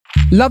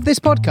Love this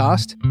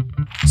podcast?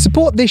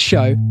 Support this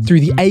show through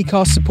the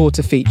Acast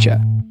supporter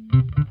feature.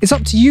 It's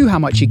up to you how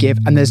much you give,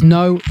 and there's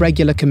no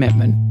regular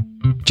commitment.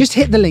 Just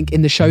hit the link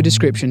in the show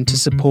description to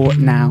support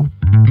now.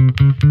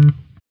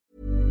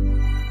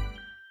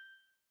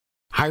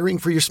 Hiring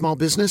for your small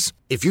business?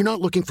 If you're not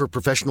looking for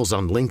professionals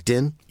on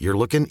LinkedIn, you're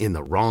looking in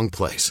the wrong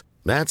place.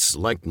 That's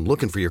like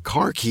looking for your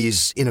car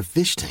keys in a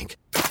fish tank.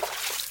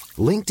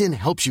 LinkedIn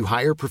helps you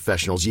hire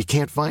professionals you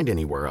can't find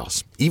anywhere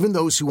else, even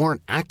those who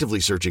aren't actively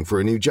searching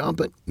for a new job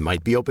but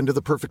might be open to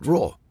the perfect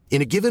role.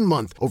 In a given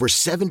month, over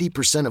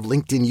 70% of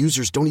LinkedIn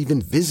users don't even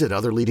visit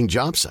other leading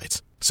job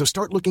sites. So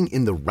start looking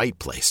in the right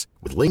place.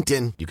 With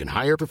LinkedIn, you can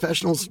hire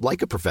professionals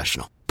like a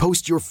professional.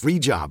 Post your free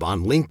job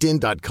on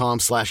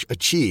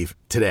linkedin.com/achieve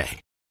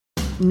today.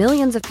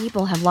 Millions of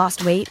people have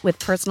lost weight with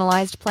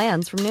personalized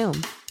plans from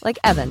Noom. Like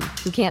Evan,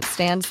 who can't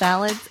stand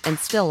salads and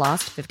still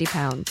lost 50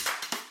 pounds.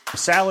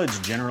 Salads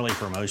generally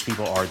for most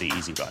people are the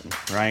easy button,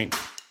 right?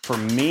 For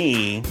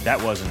me, that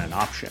wasn't an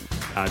option.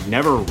 I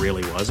never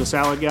really was a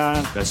salad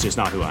guy. That's just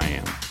not who I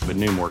am. But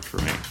Noom worked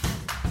for me.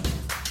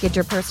 Get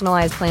your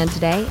personalized plan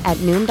today at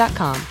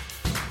Noom.com.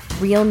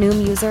 Real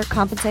Noom user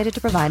compensated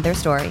to provide their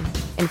story.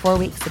 In 4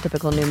 weeks, the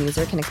typical Noom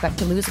user can expect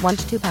to lose 1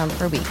 to 2 pounds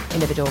per week.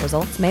 Individual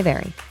results may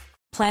vary.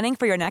 Planning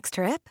for your next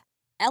trip?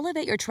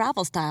 Elevate your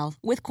travel style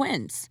with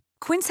Quince.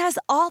 Quince has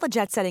all the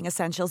jet-setting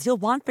essentials you'll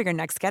want for your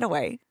next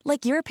getaway,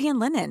 like European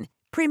linen,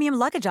 premium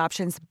luggage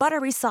options,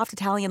 buttery soft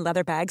Italian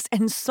leather bags,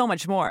 and so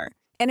much more.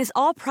 And is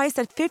all priced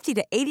at 50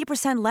 to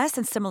 80% less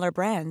than similar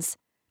brands.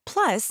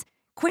 Plus,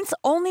 Quince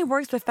only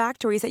works with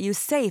factories that use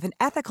safe and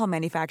ethical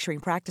manufacturing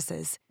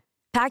practices.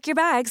 Pack your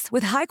bags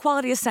with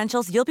high-quality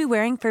essentials you'll be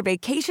wearing for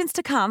vacations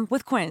to come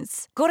with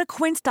Quince. Go to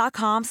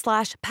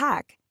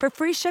quince.com/pack for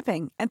free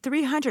shipping and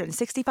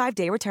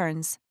 365-day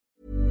returns.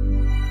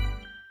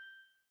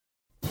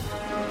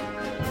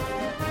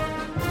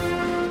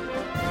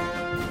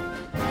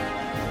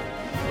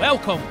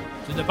 Welcome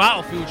to the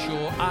Battlefield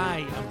Show.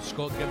 I am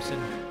Scott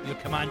Gibson, your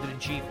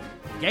Commander-in-Chief,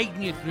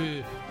 guiding you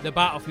through the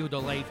battlefield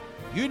of life.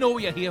 You know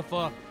what you're here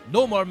for.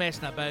 No more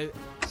messing about.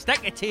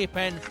 Stick the tape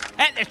in,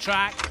 hit the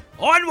track,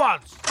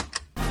 onwards!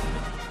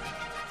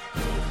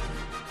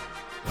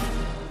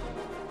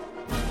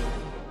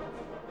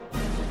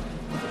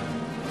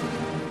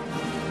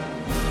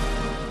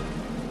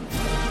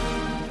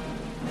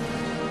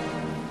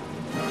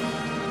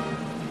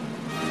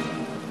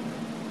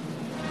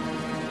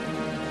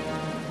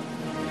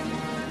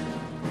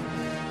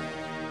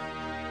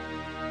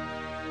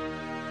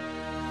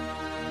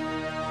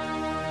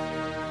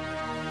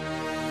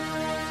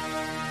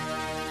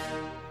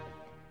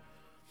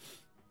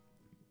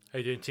 How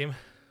you doing, team?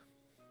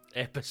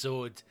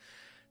 Episode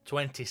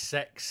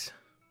 26.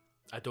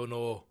 I don't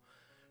know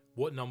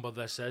what number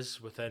this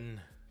is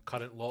within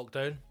current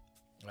lockdown.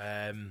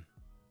 I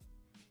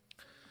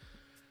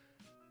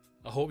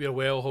hope you're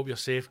well, hope you're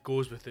safe.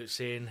 Goes without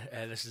saying.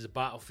 This is a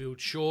Battlefield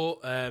Show.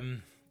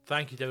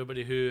 Thank you to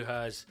everybody who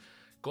has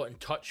got in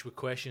touch with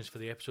questions for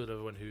the episode,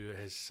 everyone who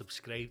has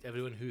subscribed,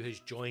 everyone who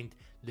has joined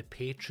the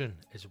Patreon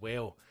as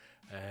well,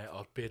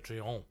 or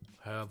Patreon,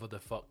 however the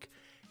fuck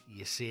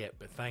you say it.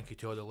 But thank you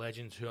to all the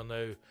legends who are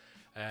now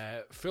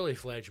fully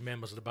fledged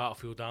members of the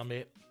Battlefield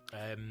Army.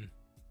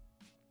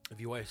 If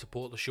you want to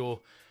support the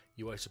show,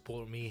 you want to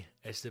support me,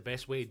 it's the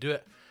best way to do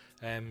it.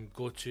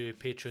 Go to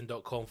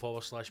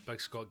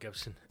patreon.com/Big Scott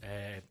Gibson.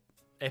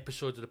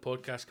 Episodes of the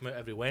podcast come out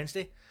every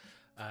Wednesday.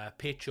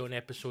 Patreon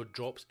episode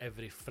drops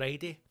every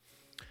Friday,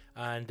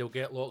 and they'll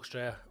get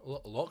Lockstra,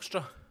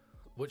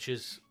 which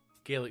is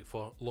Gaelic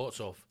for lots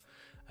of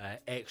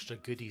extra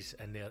goodies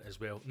in there as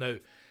well. Now,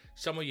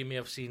 some of you may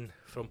have seen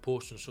from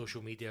posts on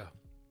social media,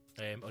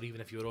 or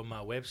even if you're on my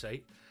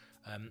website,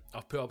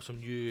 I've put up some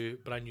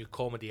brand new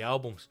comedy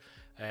albums.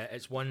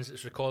 It's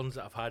recordings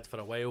that I've had for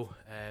a while,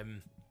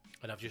 and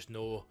I don't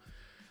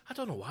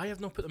know why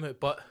I've not put them out,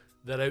 but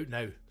they're out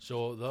now.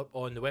 So they're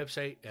on the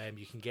website.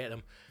 You can get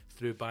them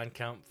through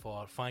Bandcamp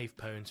for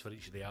 £5 for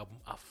each of the album.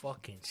 I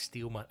fucking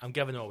steal, man. I'm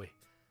giving them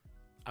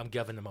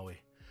away.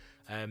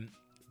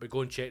 But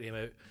go and check them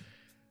out.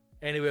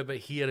 Anywhere But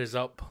Here is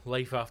up.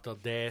 Life After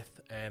Death.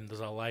 There's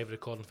a live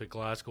recording for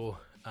Glasgow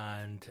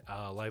and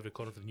a live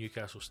recording for the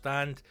Newcastle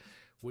Stand,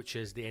 which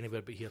is the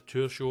Anywhere But Here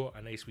tour show,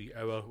 a nice wee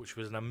hour, which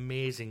was an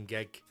amazing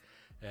gig.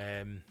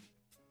 I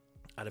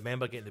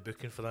remember getting the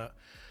booking for that,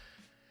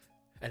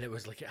 and it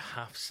was like at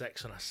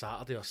 6:30 on a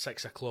Saturday, or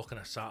 6 o'clock on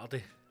a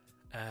Saturday,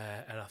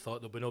 and I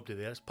thought there'll be nobody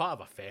there. It's part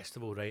of a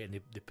festival, right, and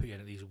they put you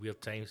in at these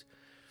weird times,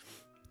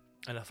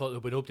 and I thought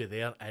there'll be nobody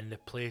there, and the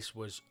place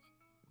was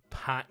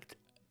packed.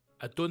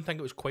 I don't think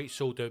it was quite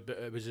sold out, but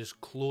it was as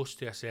close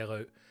to a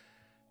sellout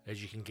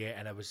as you can get,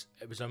 and it was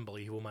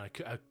unbelievable, man.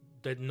 I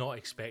did not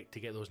expect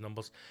to get those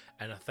numbers,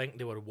 and I think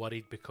they were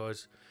worried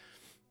because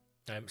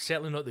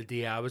certainly not the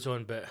day I was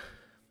on, but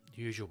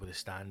usual with the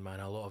Stand, man,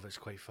 a lot of it's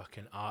quite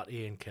fucking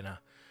arty and kind of,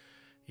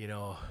 you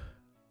know,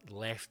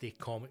 lefty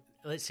comic,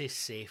 let's say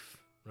safe,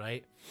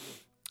 right?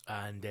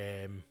 And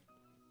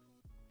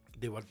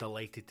they were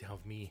delighted to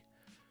have me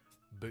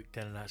booked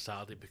in on that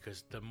Saturday,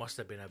 because there must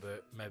have been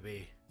about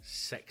maybe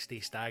 60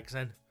 stags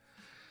in,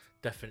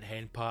 different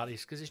hen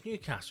parties, because it's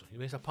Newcastle,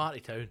 it's a party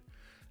town.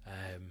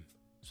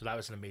 So that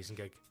was an amazing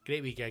gig,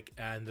 great wee gig,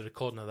 and the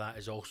recording of that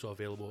is also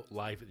available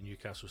live at the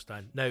Newcastle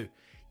stand. Now,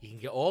 you can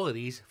get all of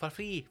these for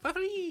free,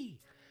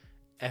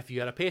 if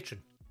you are a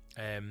patron.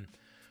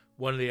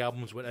 One of the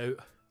albums went out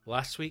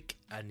last week,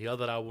 and the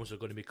other albums are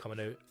going to be coming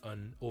out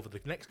over the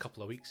next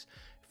couple of weeks,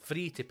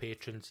 free to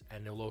patrons,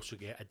 and they'll also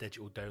get a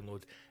digital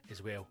download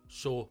as well.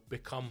 So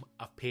become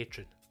a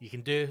patron. You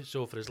can do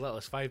so for as little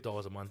as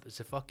 $5 a month. It's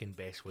the fucking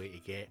best way to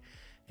get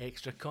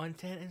extra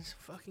content and some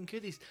fucking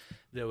goodies.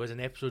 There was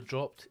an episode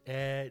dropped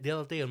the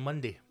other day on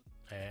Monday,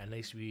 a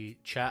nice wee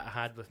chat I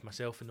had with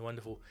myself and the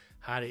wonderful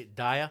Harry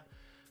Dyer.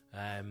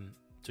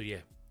 So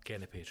yeah,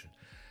 getting a patron.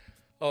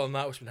 Other than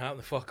that, what's been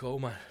happening? Fuck all,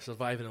 man.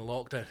 Surviving in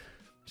lockdown.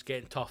 It's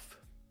getting tough.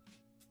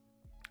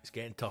 It's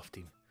getting tough,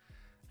 team.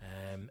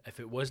 If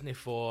it wasn't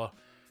for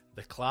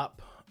the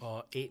clap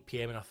or 8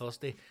 PM on a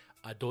Thursday,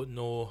 I don't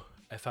know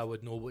if I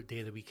would know what day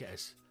of the week it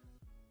is.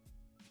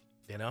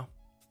 You know?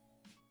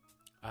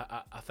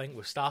 I think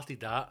we started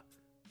that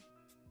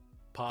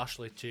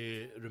partially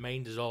to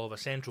remind us all of a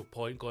central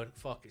point, going,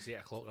 fuck, it's 8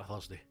 o'clock on a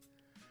Thursday.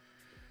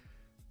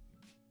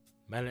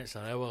 Minutes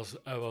and hours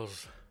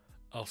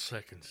or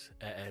seconds.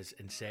 It is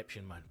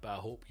inception, man. But I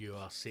hope you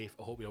are safe.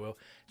 I hope you're well.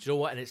 Do you know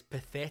what? And it's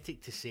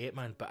pathetic to say it,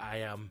 man, but I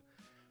am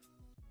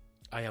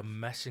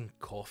missing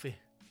coffee.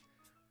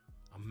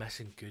 I'm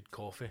missing good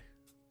coffee.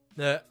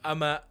 Now,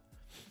 I'm a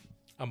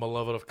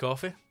lover of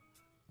coffee.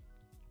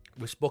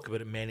 We spoke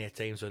about it many a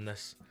times on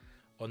this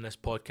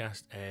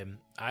podcast.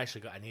 I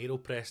actually got an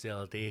AeroPress the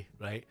other day,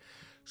 right?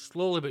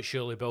 Slowly but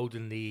surely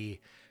building the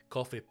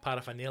coffee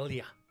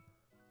paraphernalia.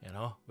 You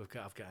know,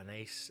 I've got a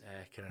nice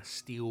kind of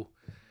steel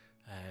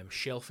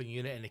shelving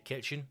unit in the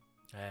kitchen,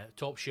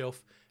 top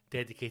shelf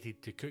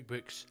dedicated to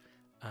cookbooks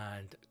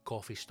and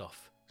coffee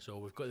stuff. So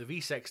we've got the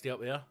V60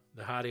 up there,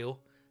 the Hario,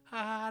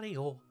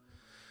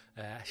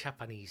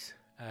 Japanese.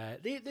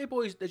 They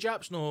boys, the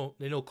Japs know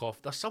coffee.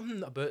 There's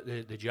something about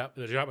the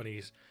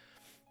Japanese.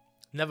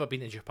 Never been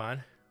to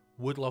Japan,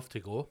 would love to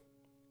go.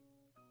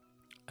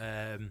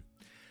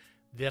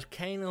 They're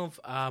kind of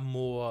a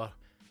more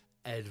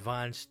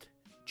advanced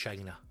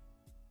China,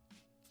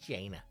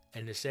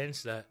 in the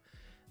sense that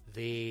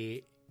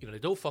they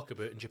don't fuck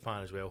about in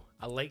Japan as well.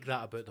 I like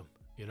that about them,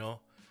 you know.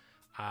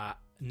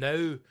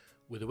 Now,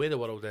 with the way the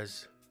world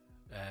is,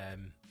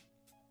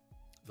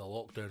 the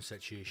lockdown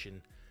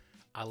situation,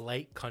 I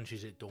like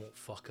countries that don't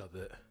fuck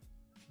about,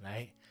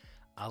 right?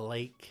 I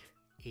like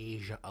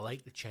Asia, I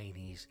like the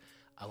Chinese,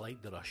 I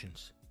like the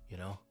Russians, you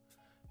know.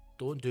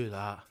 Don't do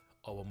that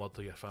or we'll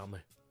murder your family.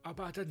 Oh,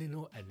 but I didn't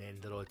know. And then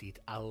they're all dead.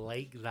 I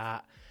like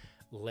that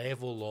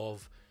level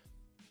of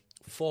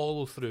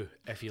follow through,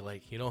 if you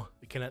like, you know.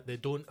 They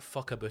don't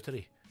fuck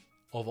aboutery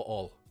of it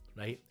all,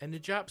 right? And the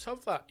Japs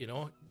have that, you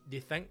know. They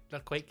think they're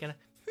quite kind of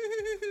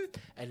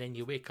and then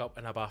you wake up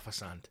in a bath of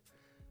sand,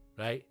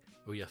 right,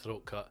 with your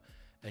throat cut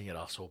and your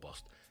arsehole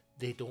burst.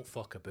 They don't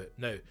fuck about.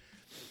 Now,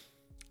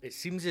 it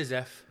seems as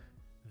if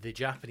the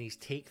Japanese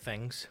take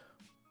things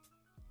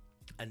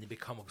and they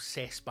become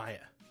obsessed by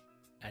it,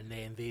 and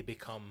then they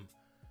become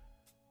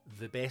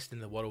the best in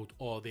the world,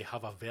 or they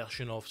have a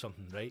version of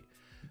something, right?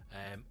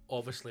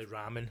 Obviously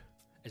ramen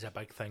is a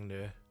big thing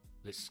now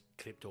that's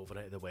crept over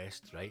out of the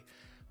West, right?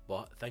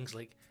 But things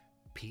like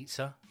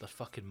pizza, they're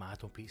fucking mad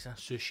on pizza.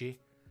 Sushi.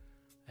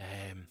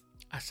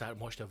 I sat and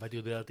watched a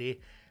video the other day,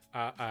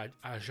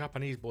 a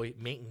Japanese boy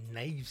making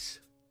knives,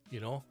 you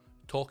know,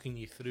 talking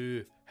you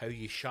through how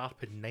you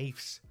sharpen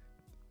knives,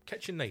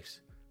 kitchen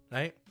knives,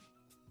 right?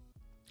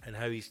 And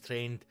how he's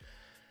trained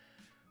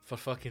for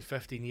fucking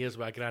 15 years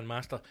with a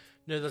grandmaster.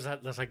 Now there's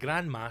a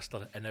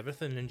grandmaster in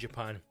everything in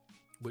Japan,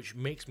 which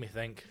makes me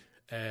think,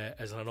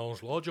 is there an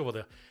Orange Lodge over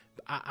there?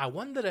 I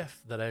wonder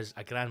if there is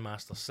a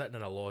grandmaster sitting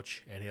in a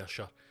lodge in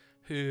Ayrshire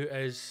who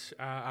is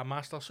a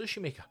master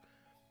sushi maker.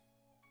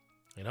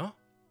 You know?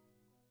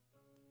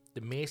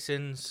 The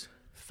Masons,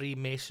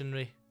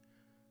 Freemasonry,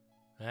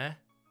 it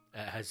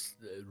has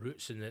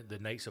roots in the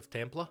Knights of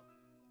Templar,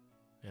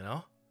 you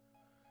know?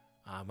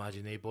 I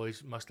imagine they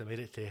boys must have made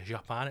it to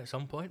Japan at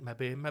some point.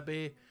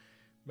 Maybe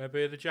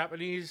the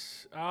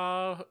Japanese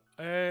are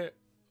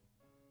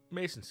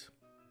Masons.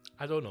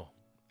 I don't know.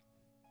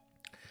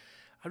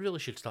 I really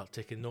should start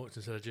taking notes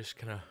instead of just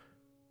kind of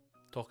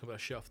talking about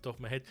shit off the top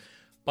of my head.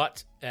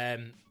 But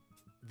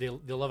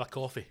they'll love a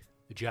coffee.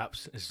 The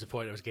Japs is the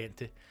point I was getting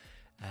to.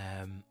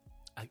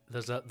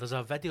 There's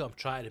a video, I'm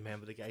trying to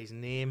remember the guy's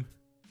name.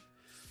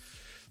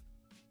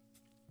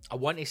 I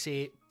want to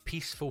say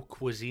Peaceful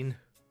Cuisine.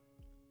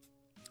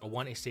 I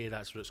want to say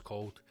that's what it's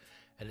called,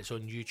 and it's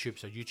on YouTube.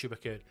 It's a YouTube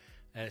account,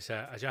 and it's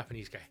a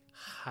Japanese guy,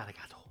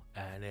 Arigato,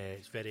 and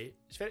it's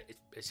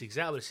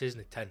exactly what it says in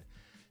the tin.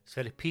 It's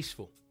very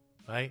peaceful,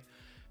 right?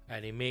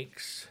 And he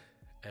makes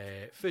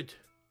food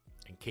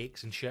and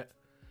cakes and shit,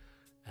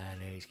 and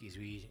he's got his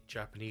wee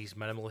Japanese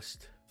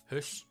minimalist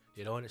house,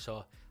 you know, and it's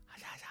all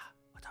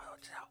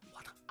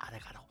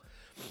arigato.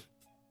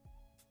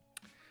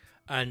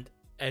 And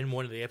in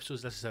one of the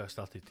episodes, this is how I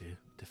started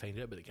to find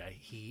out about the guy.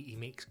 He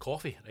makes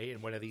coffee, right,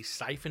 in one of these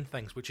siphon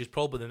things, which is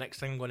probably the next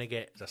thing I'm going to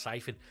get, is a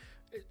siphon.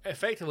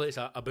 Effectively, it's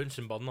a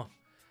Bunsen burner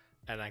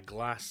in a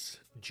glass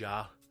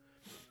jar.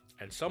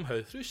 And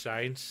somehow, through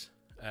science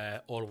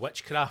or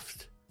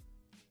witchcraft,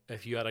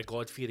 if you are a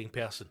God-fearing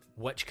person,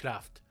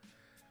 witchcraft,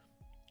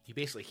 you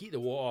basically heat the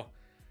water,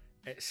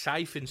 it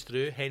siphons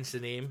through, hence the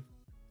name,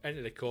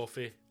 into the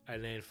coffee,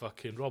 and then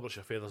fucking Robert's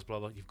your feathers,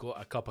 brother, you've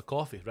got a cup of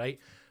coffee, right?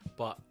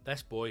 But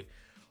this boy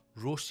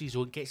roasts his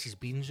own, gets his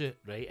beans out,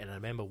 right? And I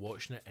remember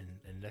watching it,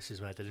 and this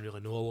is when I didn't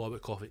really know a lot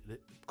about coffee. The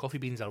coffee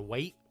beans are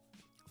white,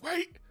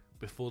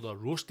 before they're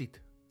roasted,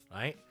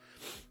 right?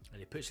 And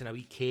he puts in a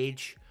wee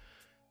cage,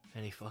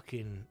 and he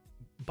fucking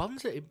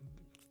burns it, he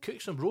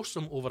cooks them, roasts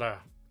them over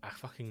a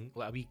fucking,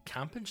 like a wee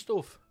camping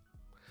stove,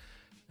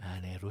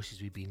 and roasts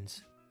his wee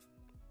beans,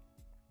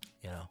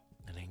 you know,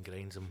 and then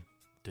grinds them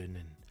down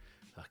and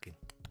fucking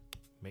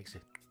makes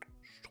it,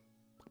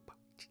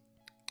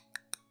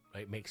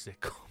 right, makes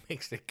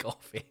the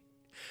coffee,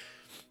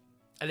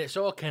 and it's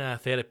all kind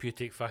of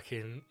therapeutic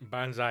fucking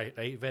banzai,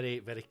 right? Very,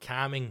 very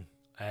calming,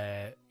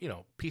 you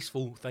know,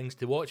 peaceful things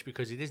to watch,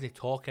 because he doesn't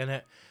talk in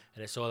it,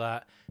 and it's all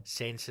that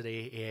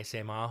sensory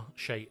ASMR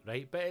shite,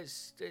 right? But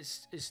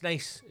it's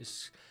nice.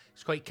 It's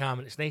quite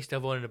calming. It's nice to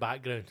have on in the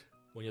background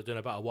when you're doing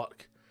a bit of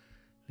work.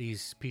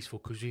 These peaceful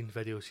cuisine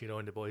videos, you know,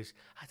 and the boys,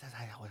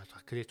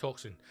 because he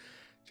talks in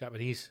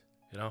Japanese,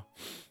 you know.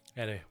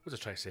 Anyway, what was I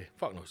trying to say?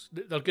 Fuck knows.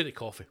 They're good at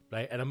coffee,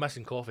 right? And I'm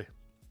missing coffee.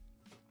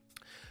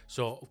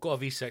 So I've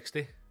got a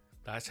V60.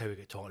 That's how we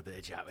get talking about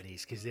the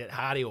Japanese, because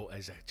Hario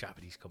is a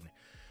Japanese company.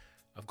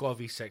 I've got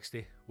a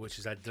V60, which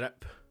is a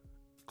drip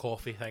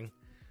coffee thing.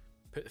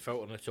 Put the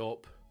filter on the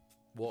top,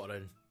 water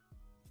in,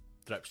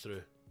 drips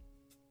through.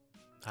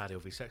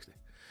 Hario V60.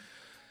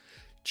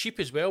 Cheap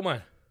as well,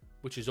 man,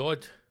 which is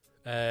odd.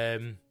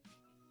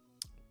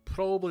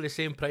 Probably the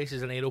same price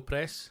as an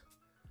AeroPress,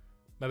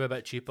 maybe a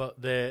bit cheaper.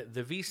 The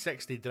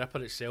V60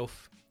 dripper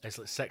itself is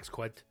like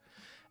 £6.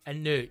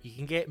 And now you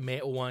can get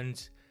metal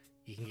ones,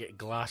 you can get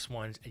glass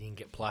ones, and you can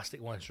get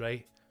plastic ones,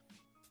 right?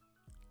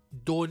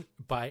 Don't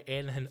buy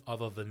anything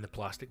other than the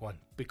plastic one,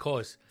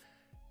 because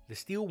the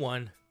steel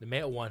one, the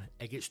metal one,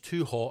 it gets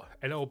too hot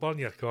and it'll burn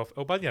your coffee.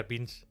 It'll burn your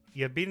beans.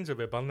 Your beans will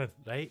be burning,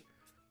 right?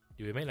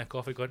 You'll be making a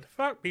coffee going,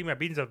 fuck me, my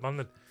beans are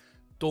burning.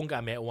 Don't get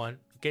a metal one.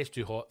 It gets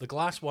too hot. The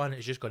glass one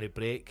is just going to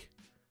break,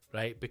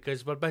 right?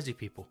 Because we're busy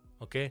people,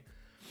 okay?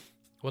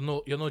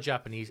 You're no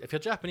Japanese. If you're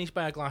Japanese,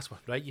 buy a glass one,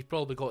 right? You've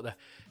probably got the,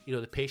 you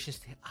know, the patience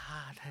to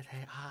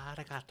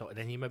arigato, and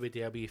then you maybe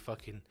do a wee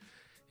fucking,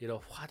 you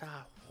know,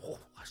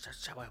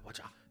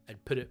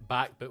 and put it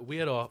back, but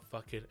we're all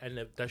fucking in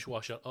the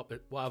dishwasher, up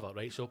at whatever,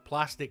 right? So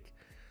plastic,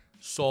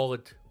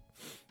 solid,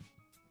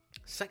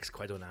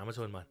 £6 on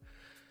Amazon, man,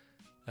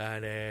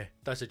 and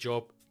that's the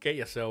job. Get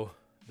yourself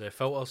the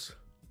filters,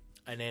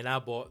 and then I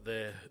bought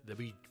the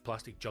wee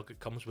plastic jug it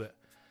comes with.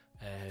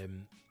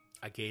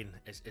 Again,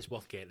 it's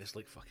worth getting. It's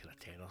like fucking a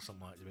 £10 or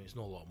something like that. I mean, it's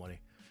not a lot of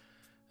money,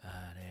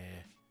 and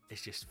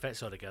it just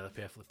fits all together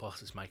perfectly.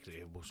 Plus, it's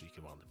microwavable, so you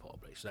can run the pot,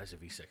 right? So that's a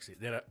V60.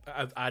 Then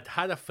I'd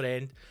had a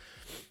friend,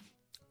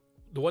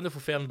 the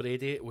wonderful Fern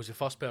Brady, was the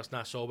first person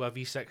I saw with a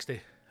V60.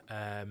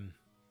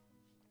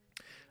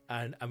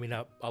 And I mean,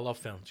 I love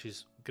Fern.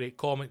 She's a great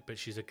comic, but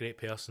she's a great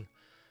person.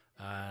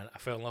 And I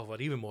fell in love with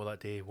her even more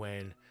that day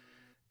when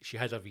she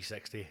had her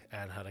V60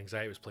 and her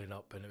anxiety was playing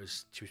up, and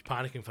she was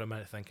panicking for a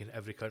minute, thinking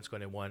every cunt's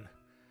going to want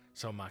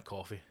some of my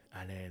coffee.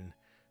 And then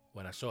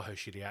when I saw how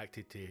she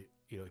reacted to,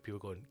 you know, people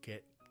going,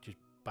 just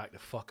back the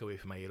fuck away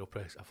from my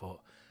AeroPress, I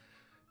thought,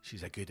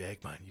 she's a good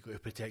egg, man. You got to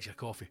protect your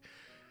coffee.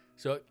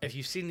 So if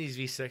you've seen these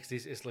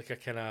V60s, it's like a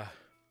kind of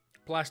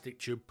plastic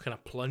tube, kind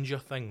of plunger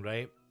thing,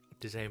 right?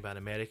 Designed by an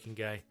American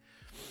guy.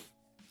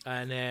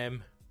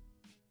 And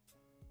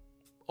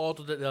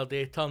ordered it the other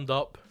day, turned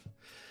up,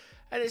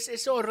 and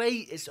it's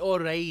alright. It's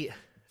alright.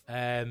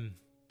 I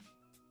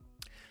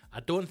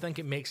don't think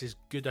it makes as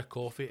good a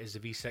coffee as the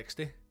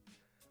V60,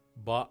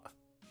 but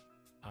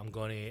I'm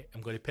gonna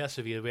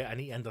persevere with it. I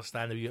need to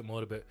understand a wee bit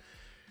more about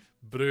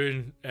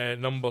brewing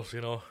numbers,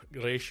 you know,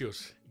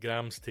 ratios,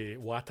 grams to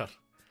water.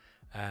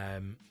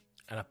 And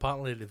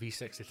apparently the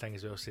V60 thing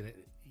as well, saying that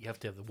you have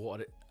to have the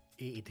water at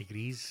 80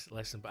 degrees.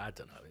 Listen, but I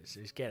don't know,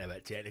 it's getting a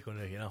bit technical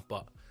now, you know,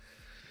 but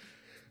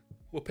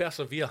we'll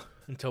persevere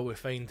until we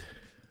find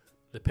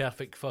the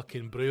perfect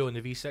fucking brew on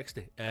the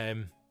V60.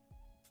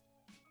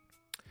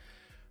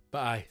 But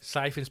aye,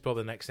 siphon's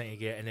probably the next thing to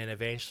get, and then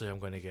eventually I'm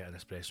going to get an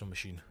espresso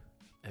machine.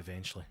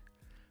 Eventually.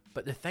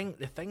 But the thing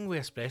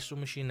with espresso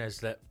machine is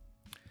that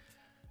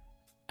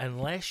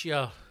unless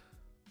you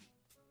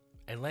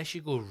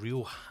go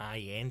real high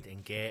end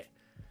and get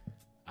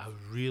a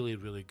really,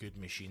 really good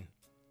machine,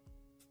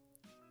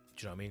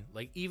 do you know what I mean?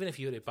 Like, even if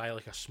you were to buy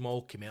like a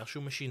small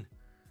commercial machine,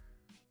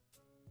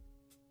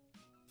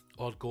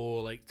 or go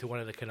like to one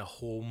of the kind of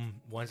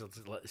home ones,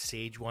 like the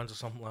Sage ones or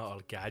something like that, or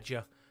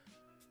Gadget,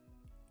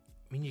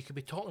 I mean, you could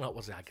be talking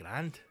upwards of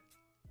 $1,000,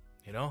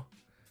 you know?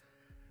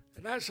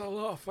 And that's a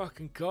lot of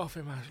fucking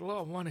coffee, man. It's a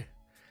lot of money.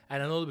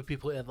 And I know there'll be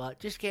people that are like,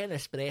 just get an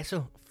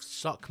espresso.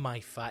 Suck my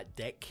fat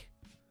dick.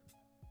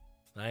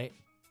 right?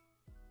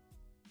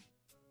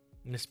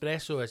 An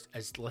espresso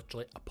is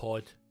literally a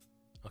pod,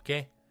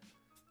 okay?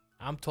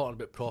 I'm talking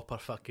about proper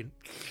fucking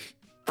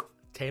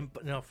I'm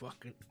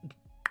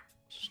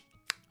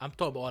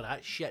talking about all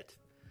that shit.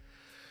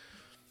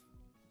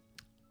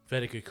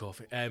 Very good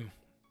coffee.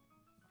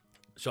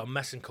 So I'm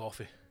missing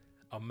coffee.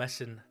 I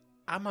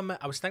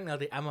was thinking the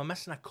other day, am I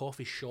missing a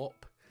coffee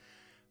shop?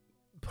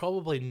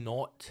 Probably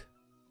not,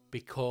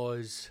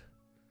 because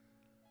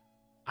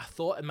I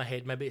thought in my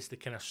head maybe it's the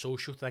kind of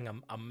social thing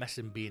I'm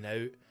missing being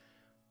out.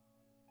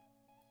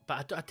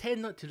 But I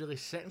tend not to really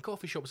sit in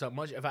coffee shops that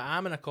much. If I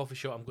am in a coffee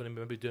shop, I'm going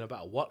to maybe doing a bit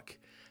of work,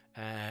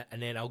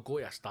 and then I'll go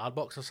to a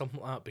Starbucks or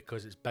something like that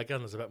because it's bigger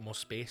and there's a bit more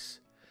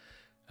space.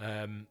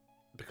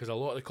 Because a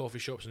lot of the coffee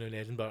shops now in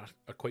Edinburgh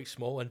are quite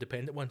small,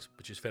 independent ones,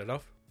 which is fair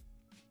enough.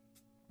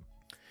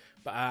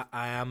 But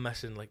I am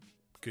missing like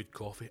good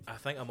coffee. I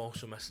think I'm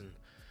also missing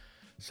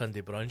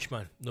Sunday brunch,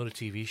 man. Not a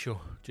TV show.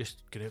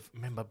 Just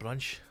remember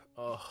brunch.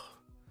 Oh,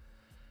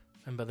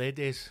 remember they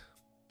days?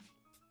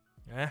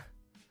 Yeah.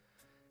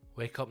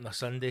 Wake up on a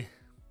Sunday,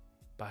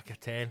 back at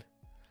 10.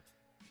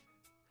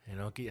 You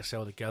know, get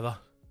yourself together.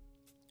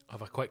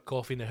 Have a quick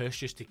coffee in the house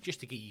just to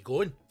get you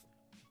going.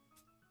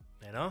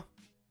 You know?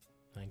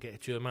 And get the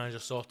tour manager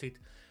sorted.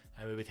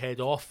 And we would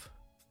head off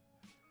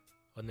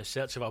on the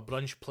search of a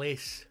brunch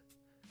place.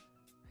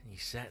 And you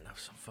sit and have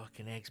some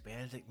fucking Eggs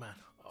Benedict, man.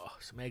 Oh,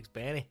 some Eggs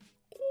Benny.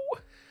 Oh,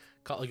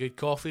 couple of good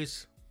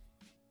coffees.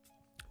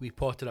 We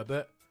potted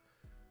about.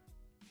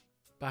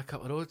 Back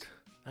up the road.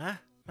 Huh?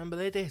 Remember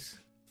they days?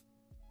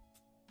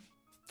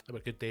 They were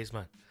good days,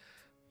 man.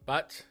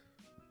 But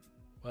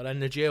we're in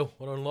the jail.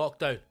 We're on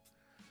lockdown.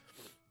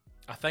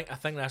 I think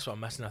that's what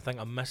I'm missing. I think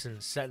I'm missing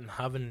sitting,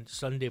 having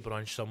Sunday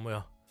brunch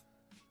somewhere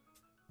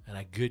and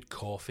a good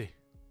coffee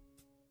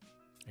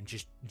and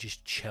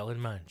just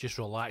chilling, man. Just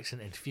relaxing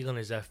and feeling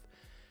as if,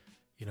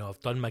 you know, I've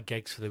done my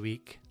gigs for the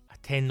week. I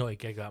tend not to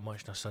gig that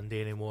much on a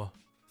Sunday anymore.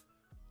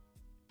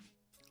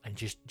 And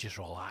just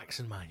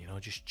relaxing, man, you know,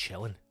 just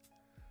chilling.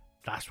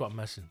 That's what I'm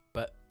missing.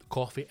 But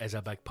coffee is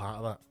a big part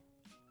of that.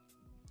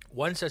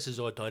 Once this is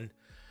all done,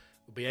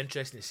 it'll be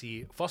interesting to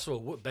see, first of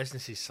all, what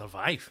businesses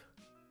survive,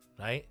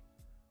 right?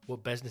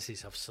 What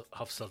businesses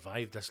have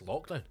survived this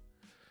lockdown.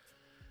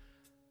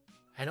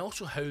 And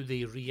also how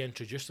they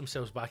reintroduce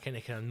themselves back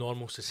into kind of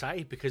normal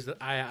society, because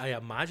I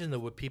imagine there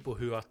were people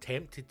who are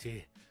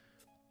tempted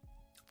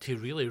to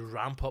really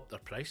ramp up their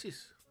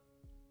prices.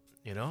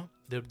 You know?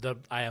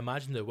 I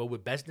imagine there will be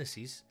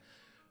businesses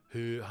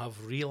who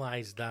have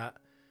realised that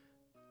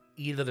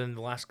either in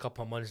the last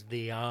couple of months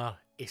they are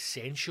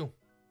essential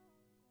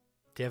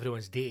to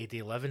everyone's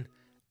day-to-day living,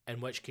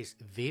 in which case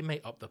they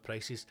might up their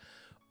prices,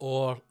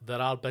 or there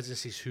are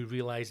businesses who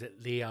realise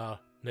that they are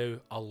now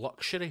a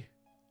luxury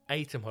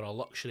item or a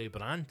luxury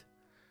brand,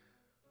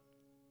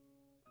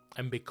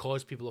 and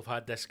because people have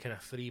had this kind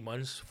of 3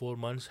 months, 4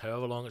 months,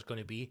 however long it's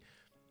going to be,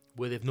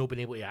 where they've not been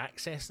able to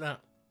access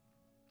that,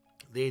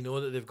 they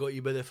know that they've got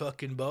you by the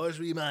fucking balls,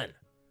 wee man.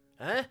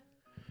 Huh?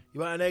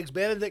 You want an Eggs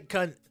Benedict,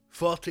 cunt?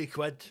 40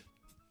 quid.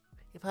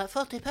 You pay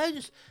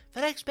 £40 for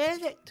Eggs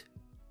Benedict.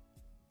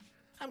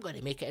 I'm going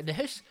to make it in the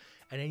house.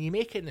 And then you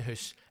make it in the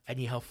house and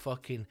you have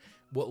fucking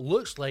what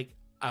looks like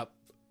to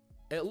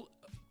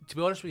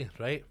be honest with you,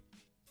 right?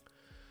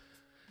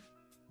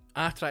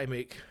 I try to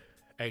make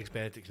Eggs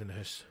Benedict in the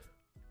house,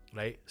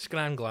 right?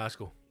 Scran,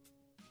 Glasgow.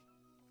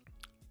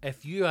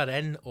 If you are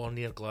in or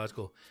near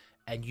Glasgow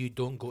and you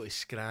don't go to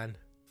Scran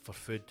for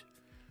food,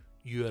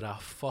 you're a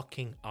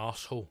fucking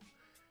arsehole.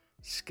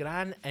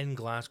 Scran in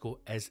Glasgow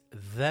is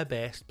the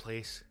best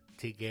place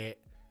to get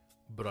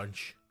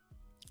brunch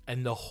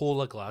in the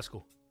whole of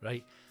Glasgow,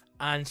 right?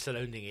 And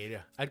surrounding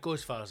area. I'd go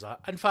as far as that.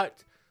 In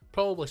fact,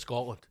 probably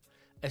Scotland.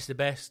 It's the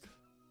best,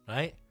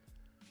 right?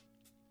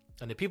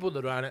 And the people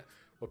that ran it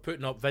were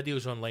putting up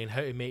videos online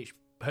how to make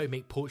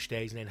poached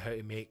eggs and then how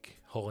to make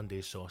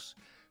hollandaise sauce.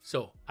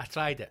 So I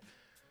tried it.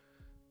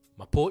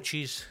 My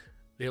poaches,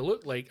 they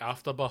look like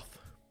Afterbirth.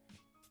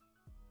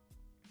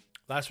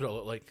 That's what it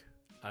looked like.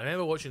 I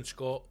remember watching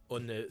Scott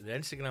on the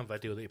Instagram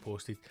video that he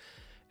posted,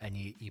 and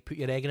you put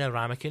your egg in a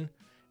ramekin,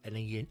 and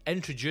then you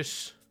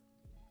introduce,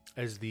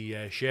 as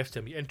the chef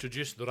term, you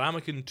introduce the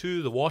ramekin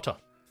to the water.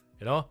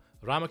 You know,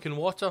 ramekin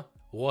water,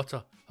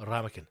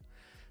 ramekin.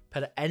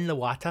 Put it in the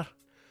water,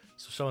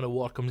 so some of the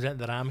water comes into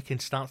the ramekin,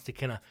 starts to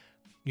kind of,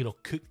 you know,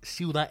 cook,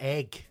 seal that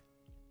egg,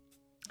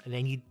 and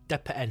then you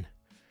dip it in.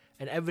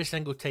 And every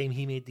single time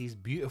he made these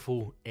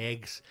beautiful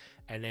eggs,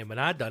 and then when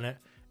I done it,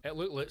 it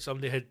looked like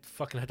somebody had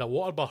a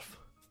water birth.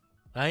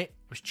 Right?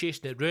 Was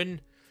chasing it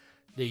round.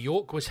 The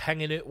yolk was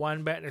hanging out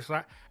one bit, and it's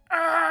like,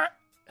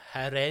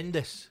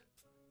 horrendous.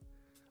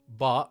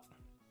 But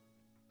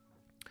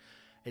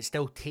it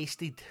still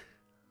tasted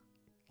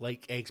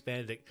like Eggs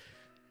Benedict.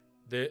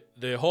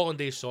 The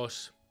hollandaise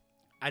sauce,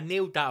 I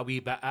nailed that a wee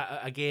bit.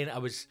 I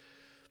was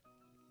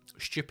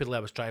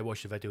trying to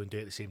watch the video and do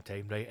it at the same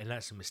time, right? And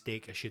that's a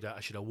mistake. I should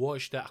have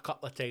watched it a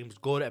couple of times,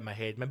 got it in my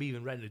head, maybe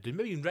even written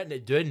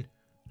it down.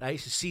 Right?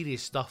 It's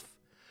serious stuff.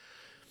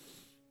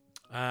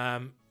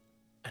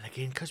 And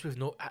again, because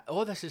we've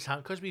all this has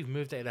happened, because we've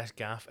moved out of this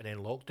gaff and then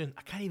lockdown,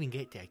 I can't even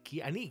get to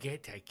IKEA. I need to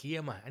get to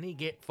IKEA, man. I need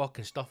to get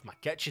fucking stuff in my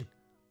kitchen.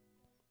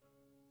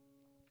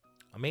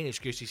 I made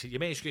excuses. You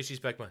made excuses,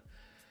 big man.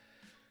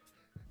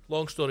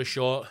 Long story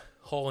short,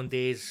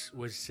 Hollandaise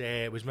was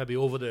maybe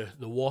over the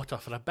water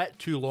for a bit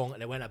too long,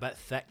 and it went a bit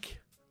thick,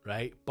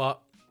 right?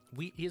 But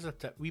here's a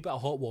tip: wee bit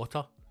of hot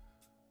water,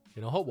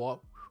 hot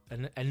water,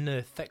 and in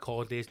the thick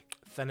Hollandaise,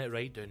 thin it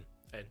right down,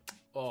 and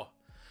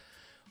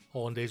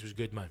Hollandaise was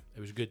good, man.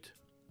 It was good,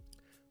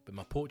 but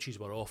my poaches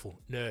were awful.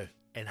 Now,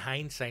 in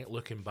hindsight,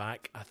 looking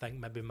back, I think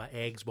maybe my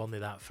eggs weren't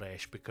that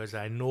fresh, because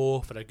I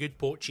know for a good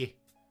poachy,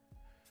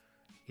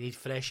 you need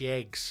fresh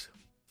eggs.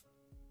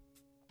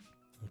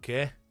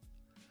 Okay.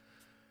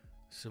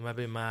 So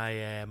maybe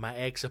my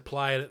egg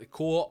supplier at the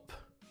co-op,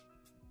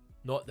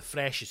 not the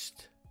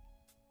freshest.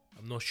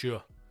 I'm not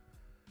sure.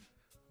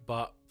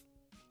 But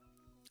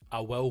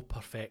I will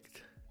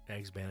perfect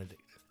Eggs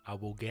Benedict. I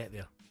will get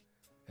there.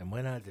 And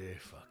when I do,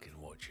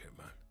 fucking watch it,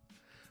 man.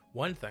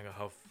 One thing I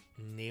have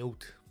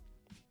nailed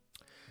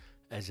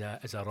is a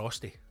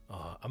roasty.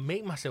 I'm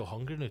making myself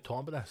hungry now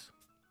talking about this.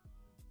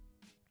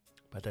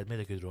 But I did make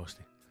a good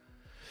roasty.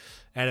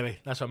 Anyway,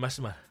 that's what I'm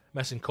missing, man.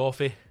 Missing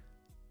coffee.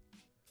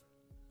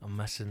 I'm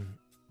missing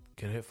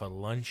going out for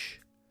lunch,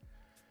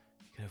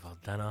 going out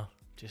for dinner.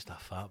 Just a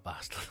fat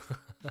bastard.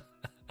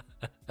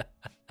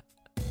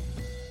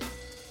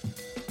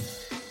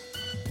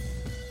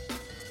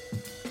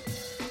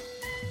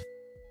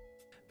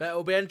 But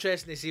it'll be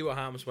interesting to see what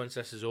happens once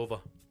this is over.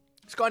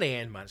 It's going to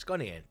end, man. It's going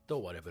to end.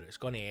 Don't worry about it. It's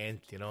going to end.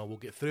 We'll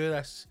get through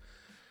this.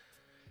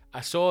 I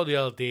saw the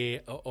other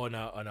day on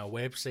a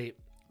website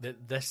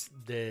that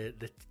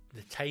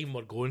the time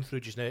we're going through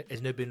just now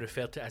is now being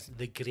referred to as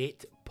the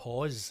Great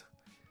Pause.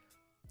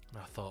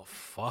 And I thought,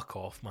 fuck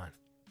off, man.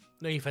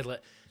 Now you've had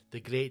like the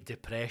Great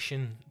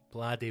Depression,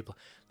 blah, blah, blah.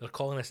 They're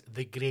calling this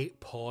the Great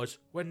Pause,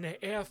 when the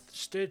earth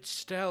stood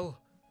still.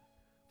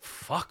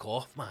 Fuck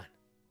off, man.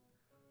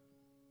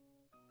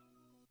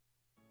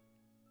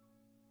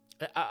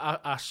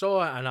 I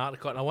saw an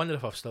article, and I wonder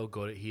if I've still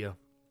got it here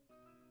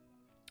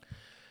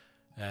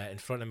in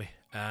front of me,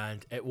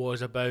 and it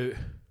was about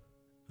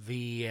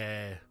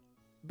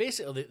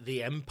basically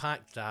the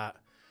impact that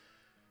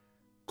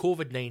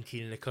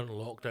COVID-19 and the current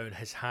lockdown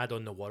has had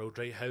on the world,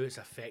 right? How it's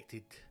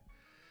affected,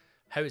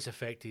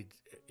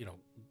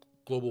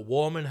 global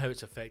warming, how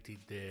it's affected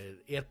the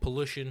air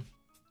pollution,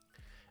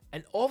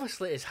 and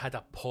obviously it's had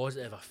a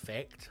positive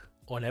effect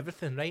on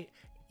everything, right?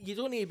 You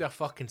don't need to be a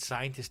fucking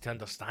scientist to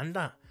understand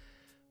that.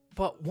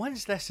 But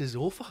once this is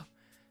over,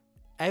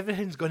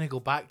 everything's going to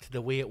go back to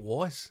the way it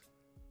was.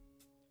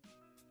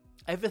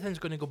 Everything's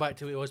going to go back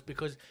to the way it was,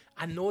 because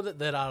I know that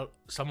there are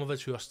some of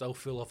us who are still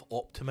full of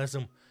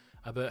optimism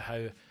about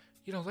how,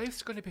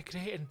 life's going to be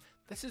great, and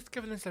this is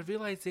giving us a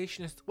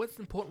realisation as to what's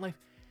important in life.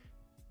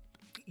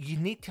 You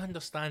need to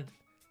understand,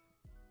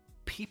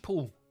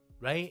 people,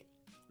 right?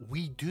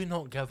 We do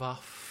not give a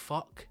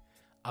fuck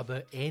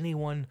about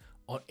anyone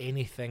or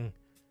anything,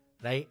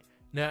 right?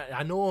 Now,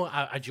 I know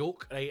I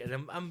joke, right,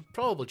 and I'm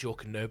probably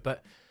joking now,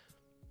 but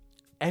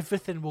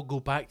everything will go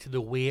back to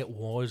the way it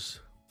was.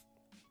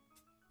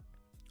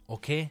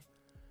 Okay?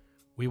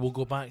 We will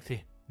go back to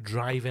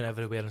driving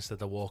everywhere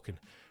instead of walking.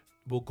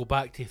 We'll go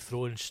back to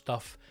throwing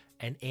stuff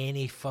in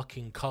any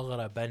fucking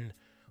colour of bin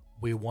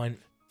we want.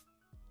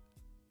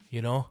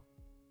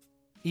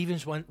 Even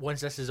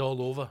once this is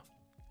all over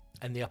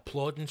and the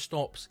applauding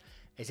stops,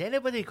 is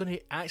anybody going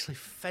to actually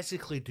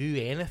physically do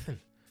anything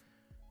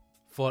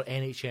for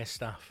NHS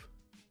staff?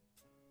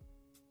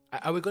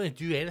 Are we going to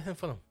do anything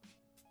for them?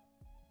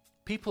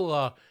 People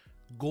are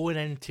going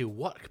into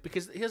work,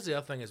 because here's the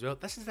other thing as well.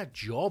 This is a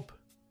job,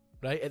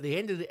 right? At the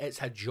end of it's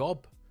a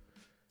job.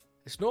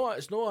 It's not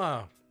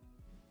a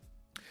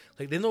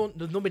like they've not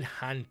been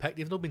handpicked.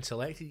 They've not been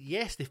selected.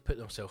 Yes, they've put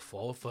themselves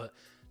forward for it.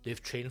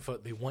 They've trained for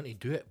it. They want to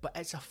do it, but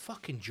it's a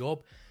fucking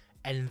job,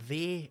 and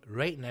they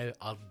right now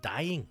are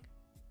dying.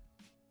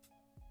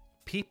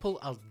 People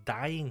are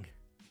dying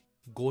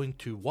going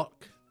to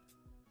work,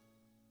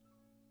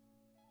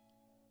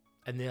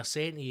 and they're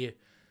saying to you,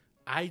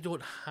 I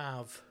don't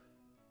have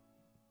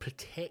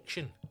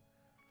protection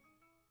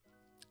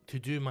to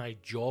do my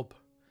job.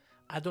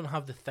 I don't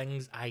have the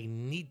things I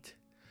need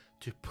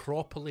to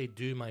properly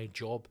do my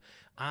job.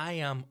 I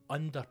am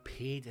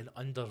underpaid and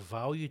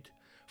undervalued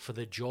for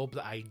the job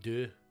that I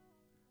do.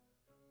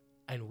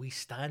 And we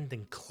stand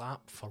and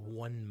clap for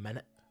 1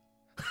 minute.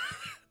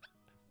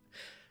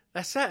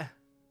 That's it.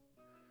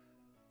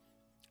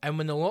 And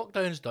when the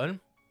lockdown's done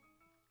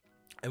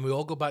and we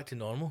all go back to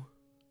normal,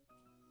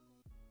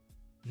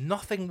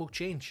 nothing will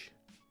change.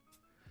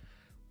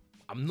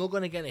 I'm not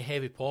going to get into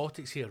heavy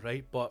politics here,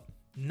 right? But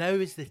now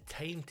is the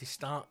time to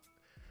start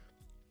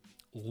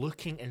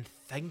looking and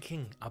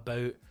thinking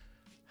about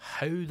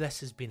how this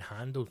has been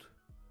handled,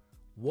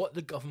 what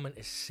the government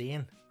is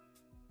saying,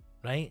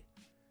 right?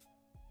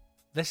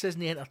 This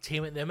isn't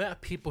entertainment. The amount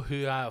of people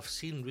who I have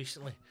seen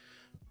recently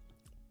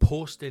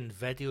posting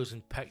videos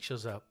and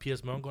pictures of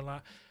Piers Morgan going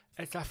like,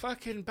 it's a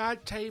fucking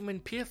bad time,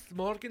 and Piers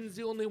Morgan's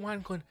the only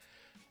one going,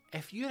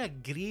 if you're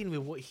agreeing with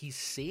what he's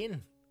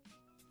saying,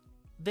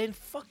 then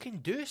fucking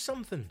do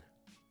something.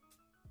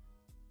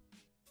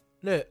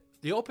 Now,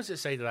 the opposite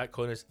side of that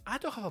coin is, I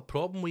don't have a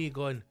problem with you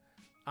going,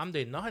 I'm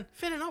doing nothing.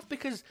 Fair enough,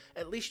 because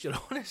at least you're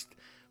honest.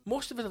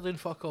 Most of us are doing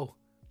fuck all.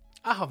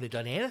 I haven't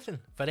done anything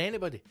for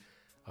anybody.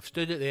 I've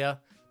stood out there,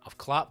 I've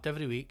clapped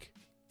every week,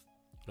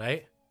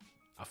 right?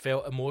 I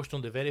felt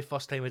emotional the very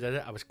first time I did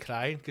it. I was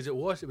crying, because it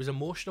was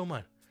emotional,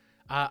 man.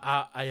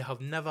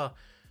 I've never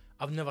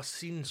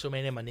seen so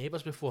many of my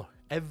neighbours before.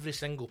 Every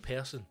single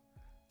person,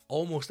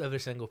 almost every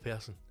single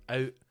person,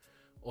 out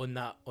on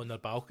their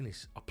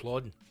balconies,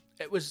 applauding.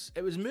 It was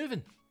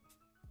moving.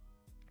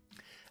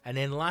 And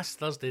then last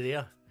Thursday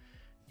there,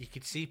 you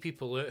could see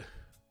people out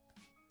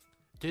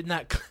doing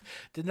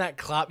that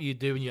clap you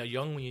do when you're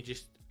young, when you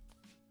just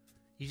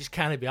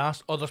can't be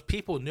asked. Or there's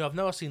people, no, I've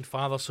never seen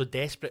fathers so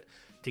desperate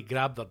to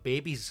grab their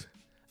babies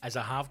as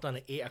I have done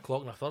at 8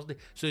 o'clock on a Thursday,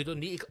 so they don't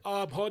need to,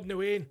 I'm holding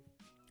away.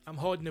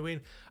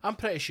 I'm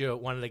pretty sure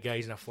one of the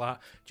guys in a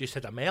flat just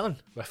had a melon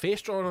with a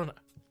face drawn on it.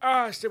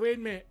 It's the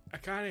wind, mate. I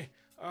can't.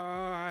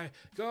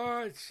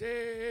 God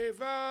save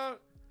her.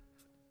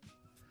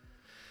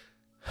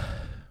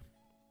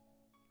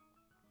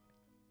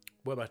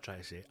 What am I trying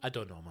to say? I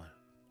don't know, man.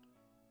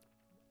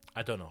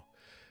 I don't know.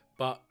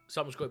 But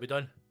something's got to be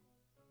done.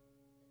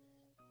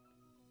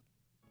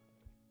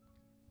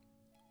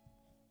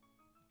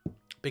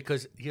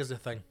 Because here's the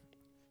thing.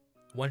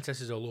 Once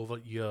this is all over,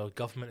 your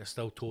government is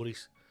still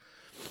Tories.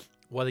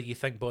 Whether you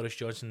think Boris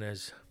Johnson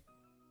is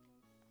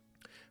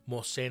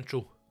more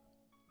central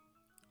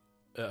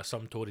out of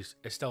some Tories,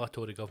 it's still a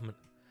Tory government.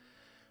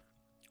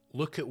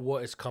 Look at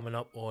what is coming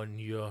up on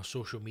your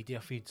social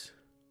media feeds.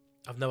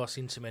 I've never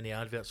seen so many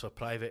adverts for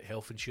private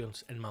health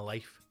insurance in my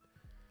life.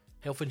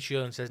 Health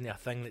insurance isn't a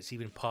thing that's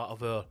even part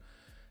of our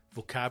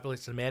vocabulary.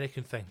 It's an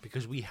American thing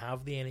because we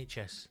have the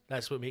NHS.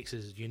 That's what makes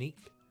us unique.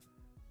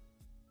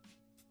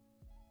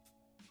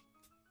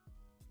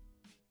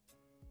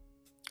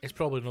 It's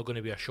probably not going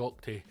to be a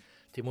shock to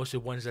most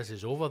of the ones this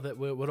is over that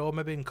we're all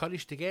maybe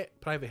encouraged to get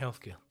private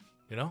healthcare,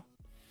 you know?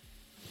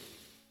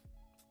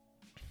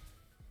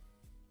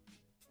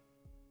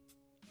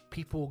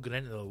 People go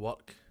into their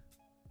work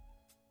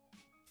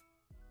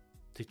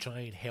to try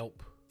and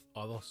help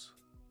others.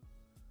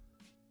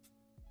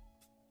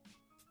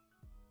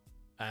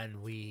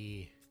 And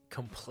we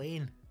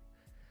complain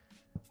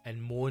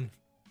and moan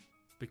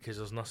because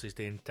there's nurses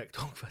doing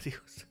TikTok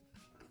videos.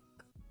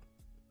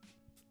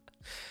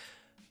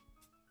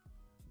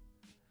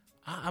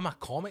 I'm a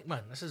comic,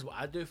 man. This is what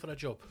I do for a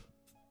job.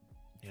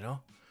 You know?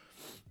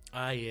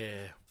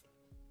 I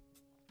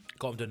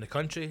got them down the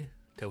country,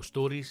 tell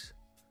stories.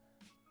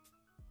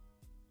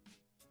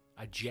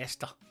 A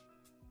jester.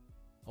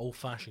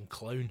 Old-fashioned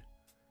clown.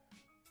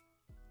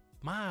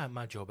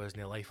 My job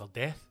isn't life or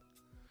death.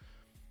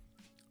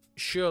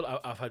 Sure,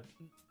 I've had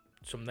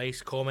some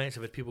nice comments.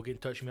 I've had people get in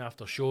touch with me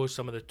after shows.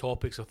 Some of the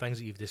topics or things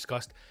that you've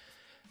discussed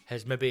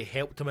has maybe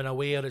helped them in a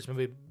way, or it's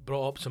maybe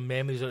brought up some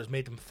memories, or it's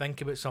made them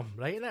think about something,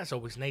 right? And that's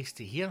always nice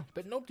to hear.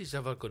 But nobody's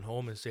ever gone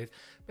home and said,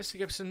 Mr.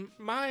 Gibson,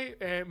 my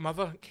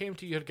mother came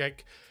to your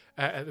gig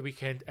at the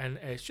weekend, and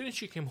as soon as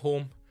she came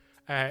home,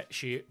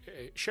 she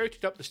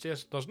shouted up the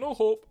stairs, there's no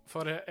hope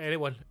for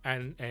anyone,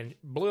 and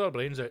blew her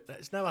brains out.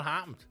 It's never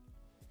happened.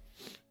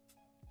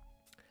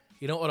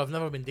 You know, or I've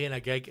never been doing a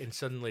gig and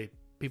suddenly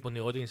people in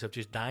the audience have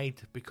just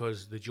died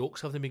because the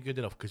jokes haven't been good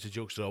enough, because the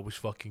jokes are always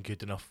fucking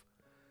good enough.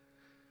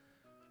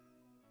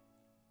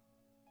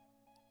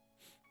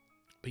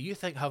 But you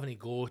think having to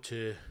go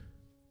to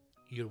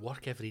your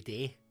work every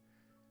day,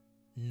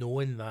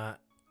 knowing that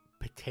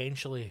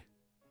potentially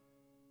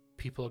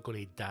people are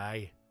going to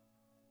die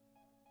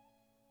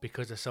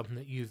because of something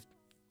that you've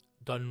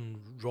done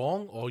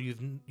wrong, or you've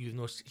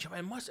no,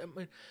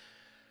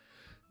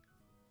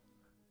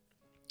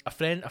 a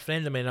friend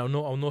of mine,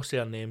 I'll not say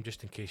her name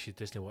just in case she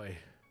doesn't want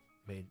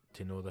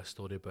to know this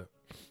story, but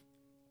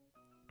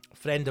a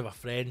friend of a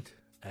friend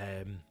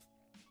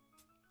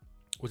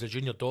was a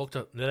junior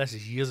doctor. Now this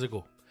is years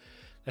ago.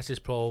 This is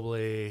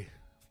probably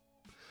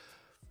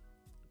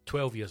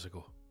 12 years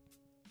ago.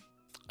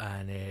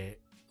 And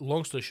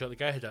long story short, the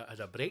guy had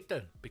a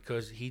breakdown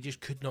because he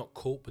just could not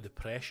cope with the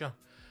pressure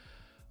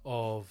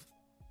of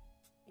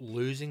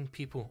losing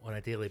people on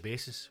a daily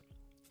basis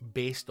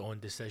based on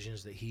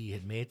decisions that he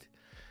had made.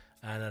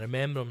 And I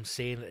remember him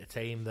saying at the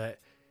time that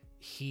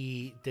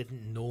he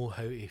didn't know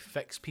how to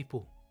fix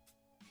people.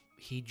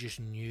 He just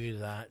knew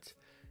that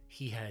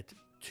he had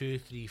 2,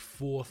 3,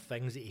 4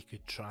 things that he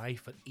could try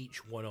for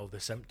each one of the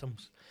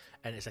symptoms,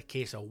 and it's a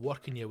case of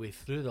working your way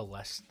through the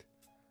list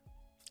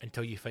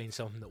until you find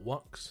something that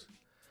works.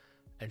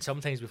 And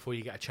sometimes before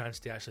you get a chance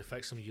to actually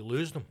fix them, you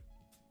lose them,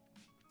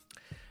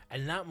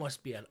 and that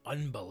must be an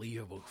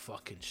unbelievable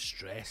fucking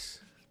stress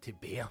to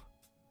bear.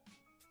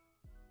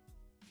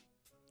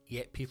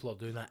 Yet people are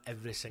doing that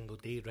every single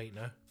day right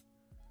now,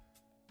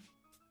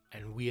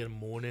 and we're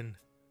moaning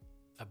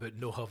about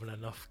not having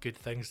enough good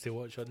things to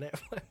watch on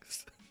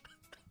Netflix.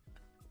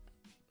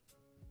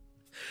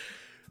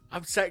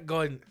 I'm sitting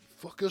going,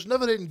 fuck, there's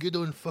never anything good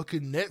on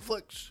fucking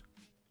Netflix.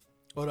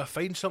 Or I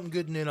find something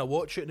good and then I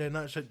watch it and then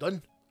that's it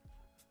done.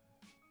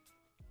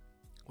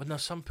 When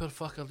there's some poor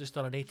fucker just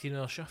done an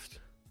 18-hour shift.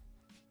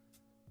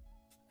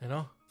 You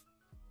know?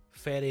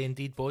 Fairy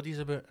indeed bodies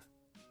about.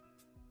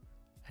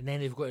 And then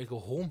they've got to go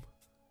home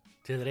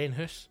to their own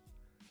house.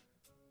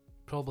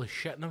 Probably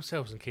shitting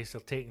themselves in case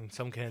they're taking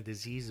some kind of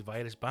disease,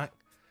 virus back.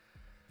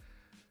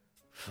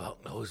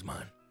 Fuck knows,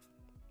 man.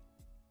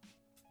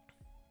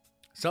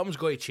 Something's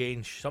got to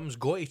change. Something's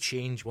got to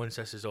change once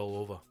this is all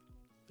over.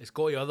 It's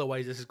got to,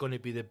 otherwise this is going to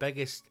be the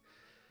biggest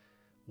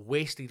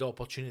wasted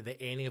opportunity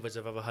that any of us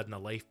have ever had in our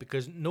life,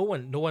 because no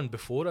one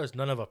before us,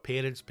 none of our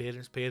parents,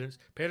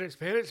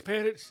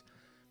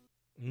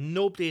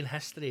 nobody in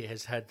history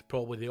has had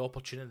probably the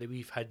opportunity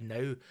we've had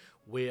now,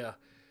 where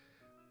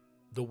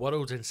the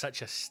world's in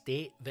such a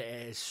state that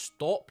it is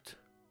stopped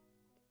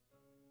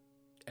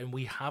and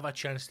we have a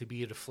chance to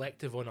be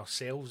reflective on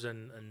ourselves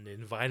and the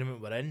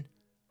environment we're in.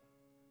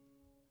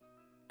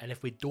 And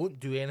if we don't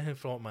do anything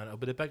from it, man, it'll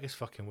be the biggest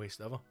fucking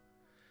waste ever.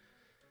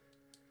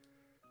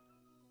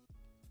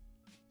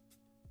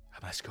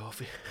 I miss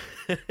coffee.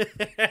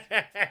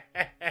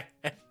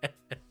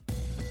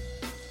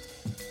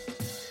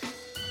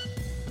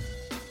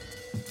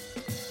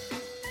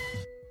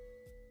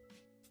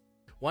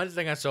 One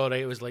thing I saw,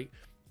 right, it was like,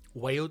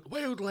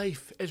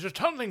 wildlife is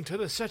returning to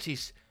the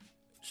cities.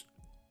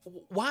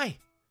 Why?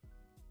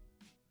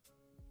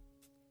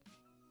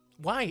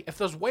 Why? If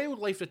there's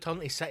wildlife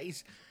returning to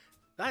cities,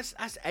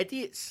 that's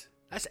idiots.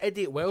 That's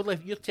idiot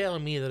wildlife. You're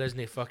telling me there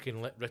isn't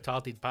fucking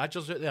retarded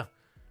badgers out there,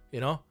 you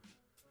know?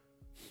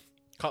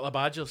 Couple of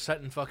badgers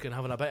sitting fucking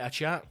having a bit of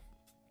chat.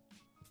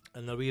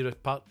 And the wee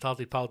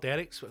retarded pal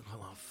Derek's,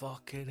 oh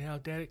fucking hell,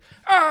 Derek.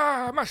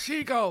 Ah, my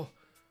seagull!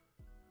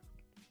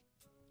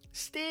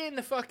 Stay in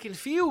the fucking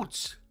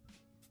fields.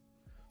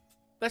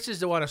 This is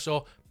the one I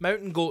saw.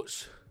 Mountain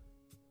goats.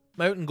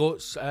 Mountain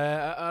goats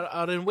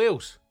are in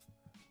Wales.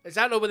 Is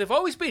that not where they've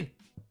always been?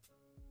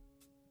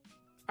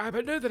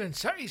 But now they're in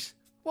cities.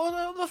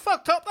 Well, they're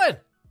fucked up then.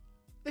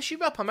 They should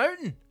be up a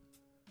mountain.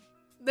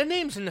 The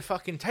name's in the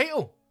fucking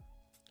title.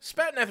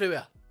 Spitting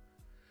everywhere.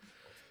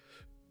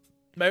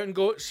 Mountain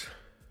goats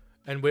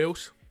in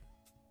Wales.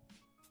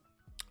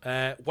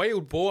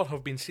 Wild boar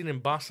have been seen in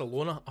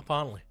Barcelona,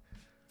 apparently.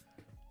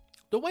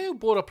 The wild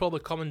boar are probably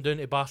coming down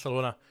to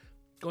Barcelona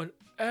going,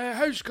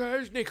 how's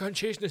Nick on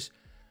chasing us?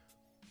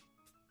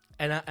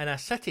 In a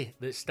city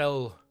that's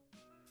still...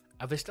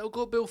 Have they still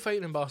got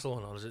bullfighting in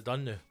Barcelona, or is it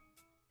done now?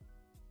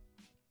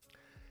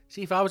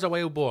 See, if I was a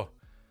wild boar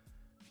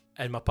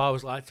and my pal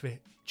was like to me,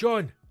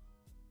 John,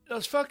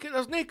 there's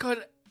Nick on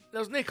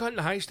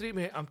the high street,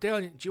 mate. I'm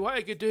telling you, do you want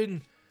to go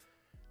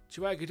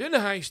down the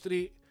high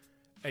street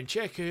and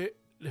check out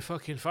the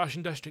fucking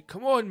fashion district?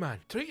 Come on, man,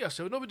 treat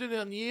yourself. Nobody been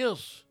there in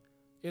years,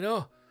 you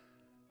know,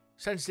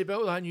 since they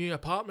built that new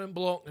apartment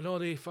block and all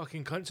the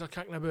fucking cunts are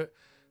kicking about.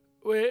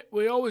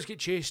 We always get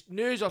chased.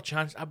 Now's our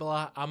chance. I'd be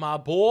like, I'm a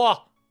boar.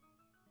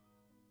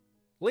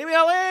 Leave me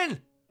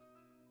alone.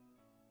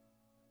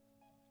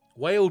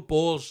 Wild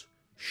boars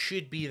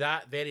should be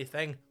that very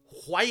thing.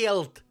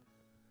 Wild.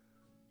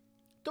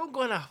 Don't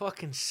go in a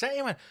fucking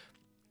city, man.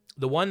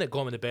 The one that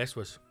got me the best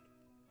was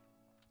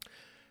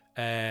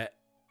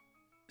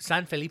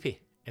San Felipe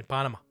in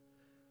Panama.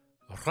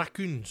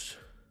 Raccoons,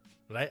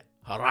 right?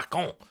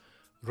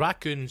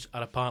 Raccoons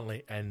are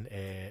apparently in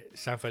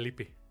San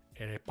Felipe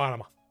in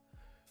Panama.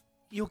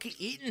 You'll get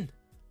eaten.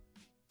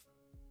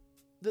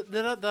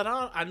 There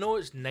are. I know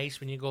it's nice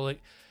when you go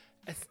like.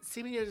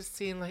 See when you're just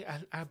seeing like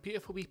a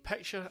beautiful wee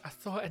picture. I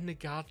thought in The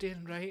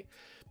Guardian, right?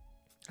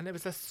 And it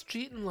was a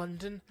street in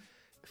London.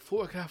 The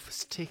photograph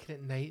was taken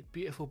at night.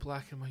 Beautiful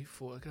black and white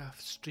photograph.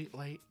 Street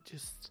light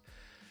just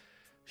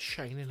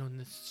shining on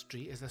the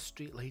street as a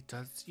street light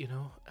does, you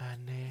know.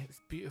 And it's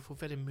beautiful,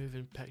 very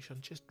moving picture.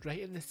 And just right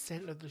in the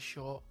centre of the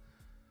shot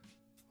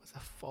was a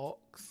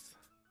fox.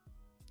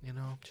 You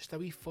know, just a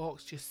wee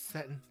fox just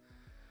sitting,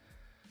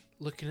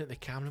 looking at the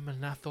cameraman.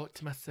 And I thought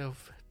to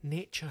myself,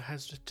 nature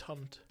has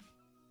returned.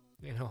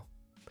 You know,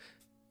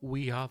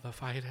 we are the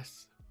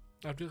virus.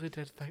 I really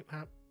did think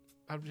that.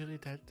 I really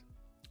did.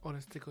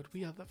 Honest to God,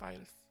 we are the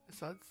virus.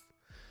 It's us.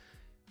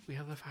 We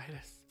are the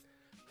virus.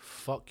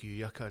 Fuck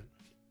you cunt.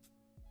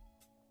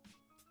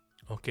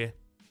 Okay?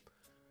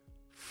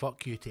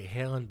 Fuck you to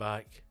hell and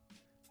back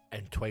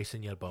and twice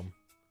in your bum.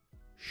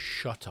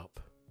 Shut up.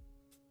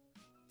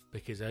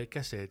 Because like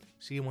I said,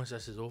 see, once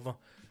this is over,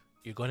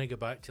 you're going to go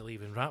back to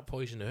leaving rat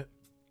poison out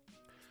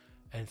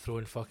and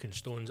throwing fucking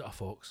stones at a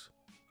fox.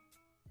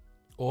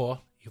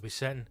 Or you'll be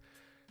sitting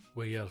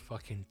with your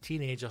fucking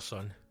teenager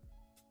son,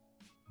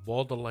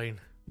 borderline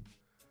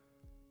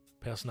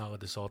personality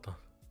disorder,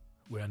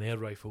 with an air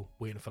rifle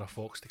waiting for a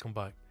fox to come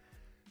back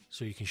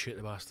so you can shoot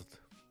the bastard.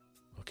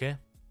 Okay?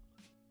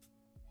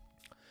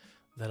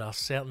 There are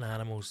certain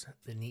animals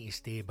that need to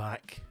stay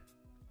back.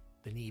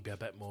 They need to be a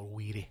bit more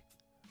weary.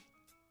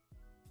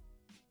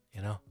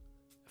 You know?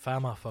 If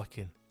I'm a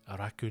raccoon,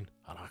 I'm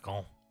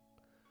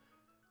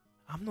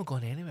not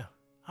going anywhere.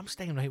 I'm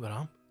staying right where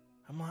I am.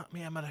 I'm like,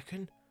 mate, I'm a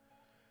raccoon.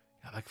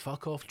 A big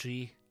fuck off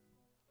tree,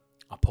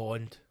 a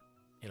pond,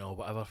 you know,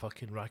 whatever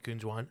fucking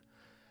raccoons want.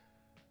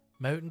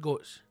 Mountain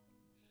goats.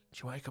 Do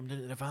you want to come down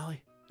to the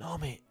valley? No,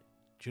 mate.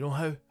 Do you know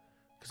how?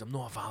 Because I'm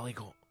not a valley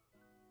goat.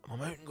 I'm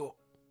a mountain goat.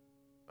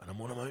 And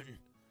I'm on a mountain.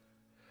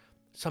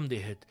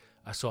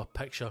 I saw a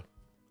picture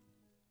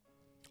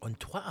on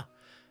Twitter,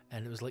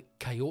 and it was like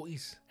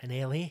coyotes in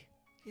LA.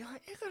 You're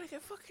like, you're going to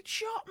get fucking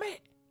shot,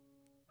 mate.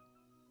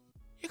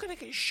 You're going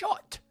to get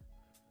shot.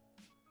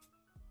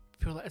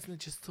 People are like, isn't it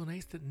just so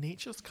nice that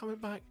nature's coming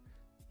back?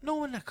 No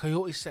one a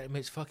coyote sitting in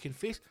its fucking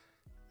face.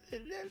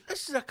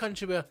 This is a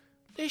country where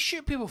they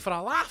shoot people for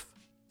a laugh.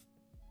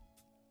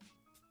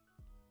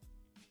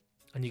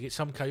 And you get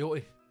some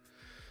coyote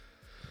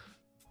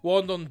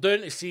wandering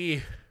down to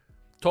see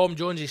Tom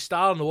Jones'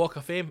 star on the Walk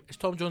of Fame. Has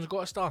Tom Jones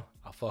got a star?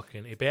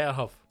 He better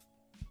have.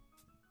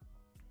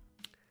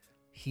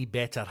 He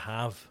better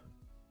have.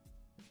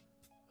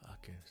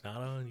 Fucking, it's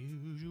not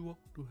unusual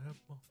to have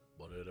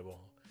whatever.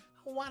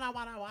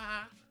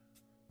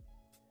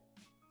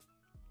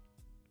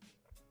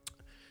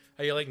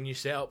 How you liking new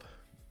setup?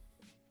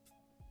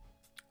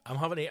 I'm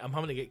having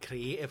to get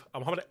creative.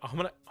 I'm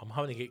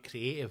having to get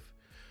creative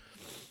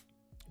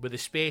with the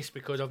space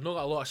because I've not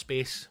got a lot of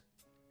space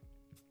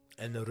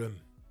in the room.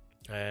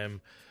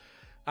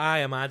 I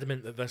am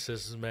adamant that this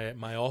is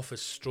my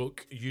office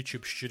stroke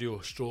YouTube studio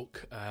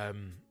stroke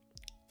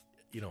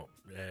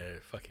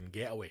fucking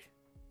getaway,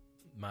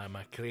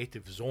 my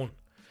creative zone.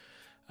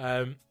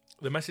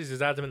 The missus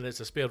is adamant that it's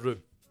a spare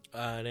room,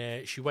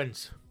 and she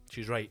wins.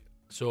 She's right.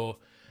 So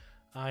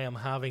I am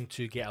having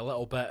to get a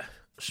little bit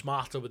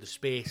smarter with the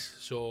space.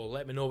 So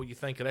let me know what you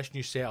think of this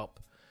new setup.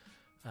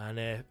 And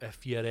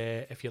if you're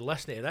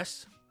listening to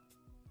this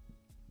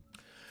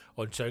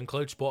on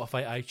SoundCloud,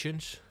 Spotify,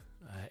 iTunes,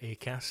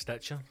 Acast,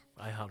 Stitcher,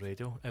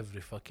 iHeartRadio,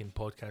 every fucking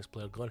podcast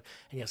player gone,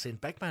 and you're saying,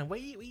 Big Man, what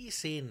are you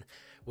saying?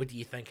 What do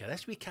you think of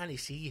this? We can't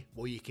see.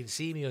 Well, you can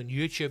see me on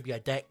YouTube, you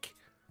dick.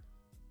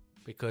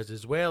 Because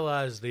as well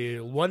as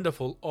the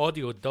wonderful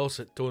audio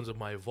dulcet tones of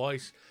my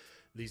voice,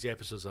 these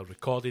episodes are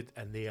recorded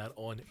and they are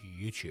on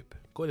YouTube.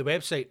 Go to the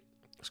website,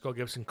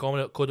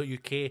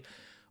 scottgibsoncomedy.co.uk.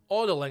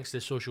 All the links to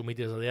the social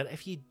medias are there.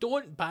 If you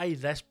don't by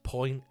this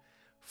point,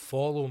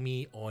 follow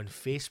me on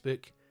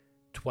Facebook,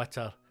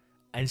 Twitter,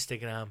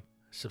 Instagram,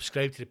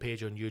 subscribe to the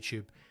page on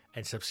YouTube,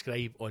 and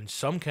subscribe on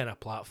some kind of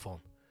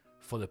platform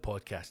for the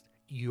podcast.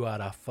 You are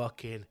a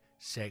fucking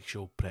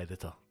sexual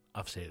predator.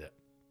 I've said it.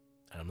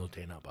 And I'm not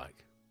taking that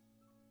back.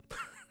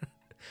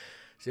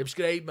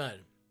 Subscribe, man.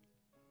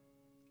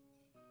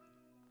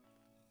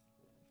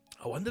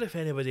 I wonder if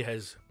anybody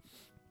has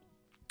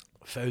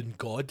found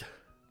God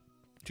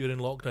during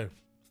lockdown.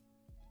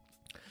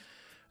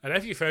 And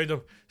if you found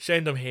him,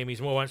 send him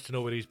Hemies. Mo wants to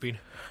know where he's been.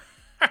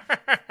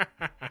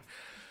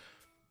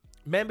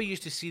 Remember, you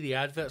used to see the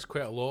adverts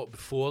quite a lot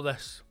before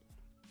this,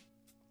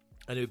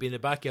 and it would be in the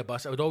back of a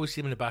bus. I would always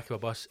see them in the back of a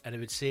bus, and it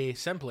would say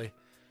simply,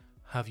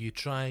 "Have you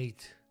tried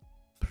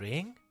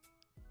praying?" ?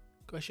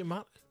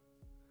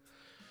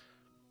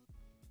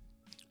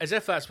 As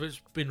if that's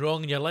what's been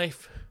wrong in your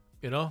life,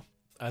 you know?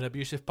 An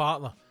abusive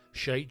partner,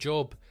 shite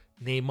job,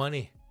 no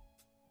money.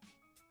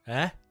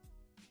 And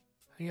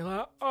you're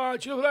like, oh,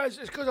 do you know what that is?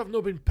 It's because I've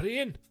not been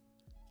praying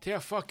to a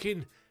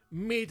fucking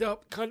made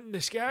up cunt in the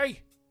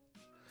sky.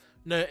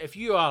 Now, if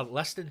you are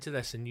listening to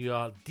this and you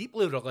are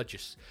deeply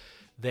religious,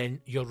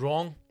 then you're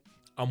wrong.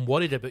 I'm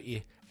worried about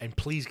you, and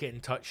please get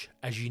in touch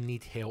as you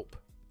need help.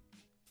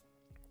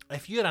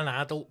 If you're an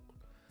adult,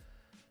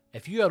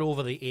 if you are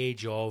over the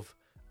age of,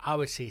 I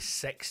would say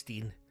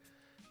 16,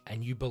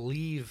 and you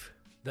believe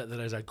that there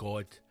is a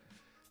God,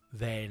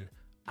 then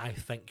I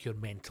think you're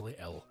mentally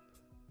ill.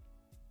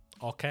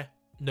 Okay?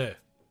 Now,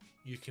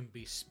 you can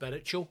be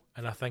spiritual,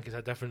 and I think it's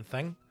a different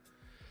thing.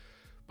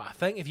 But I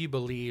think if you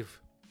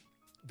believe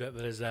that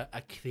there is a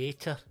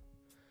creator,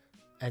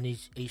 and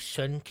his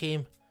son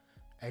came,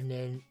 and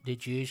then the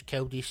Jews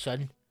killed his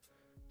son,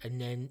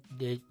 and then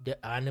the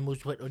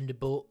animals went on the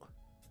boat,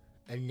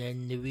 and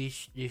then there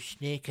was the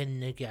snake in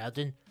the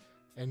garden,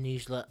 and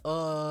he's like,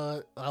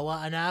 oh, I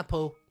want an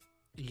apple.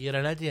 You're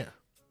an idiot.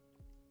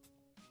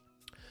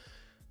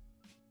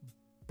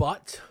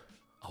 But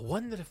I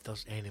wonder if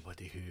there's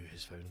anybody who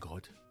has found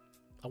God.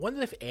 I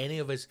wonder if any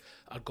of us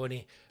are going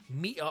to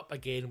meet up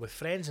again with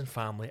friends and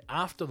family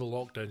after the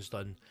lockdown's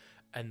done,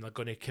 and they're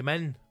going to come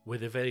in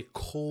with a very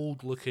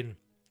cold looking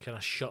kind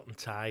of shirt and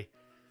tie,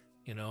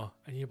 you know,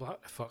 and you're like,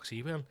 what the fuck's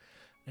he wearing?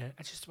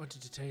 I just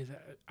wanted to tell you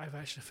that I've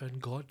actually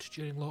found God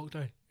during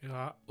lockdown. You're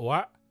like,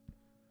 what?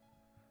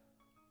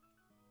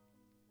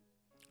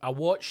 I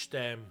watched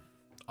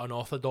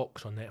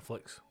Unorthodox on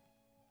Netflix.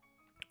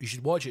 You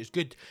should watch it, it's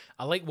good.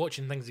 I like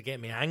watching things that get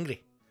me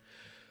angry.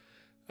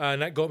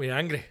 And that got me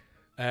angry.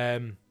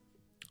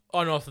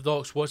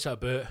 Unorthodox, what's it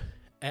about?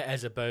 It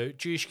is about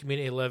Jewish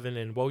community living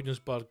in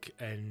Williamsburg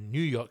in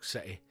New York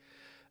City.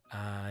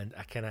 And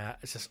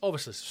it's just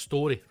obviously it's a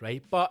story,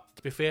 right? But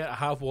to be fair, I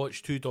have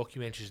watched 2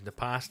 documentaries in the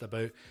past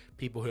about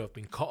people who have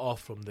been cut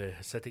off from the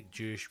Hasidic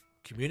Jewish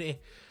community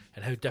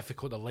and how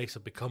difficult their lives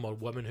have become, or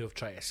women who have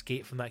tried to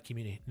escape from that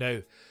community.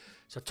 Now,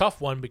 it's a tough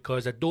one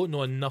because I don't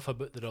know enough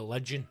about the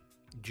religion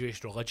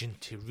Jewish religion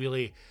to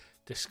really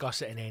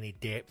discuss it in any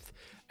depth.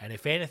 And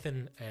if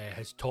anything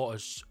has taught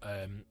us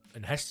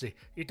in history,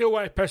 you don't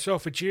want to piss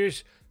off the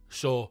Jews.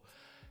 So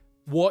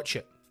watch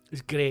it.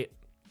 It's great.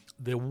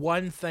 The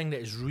one thing that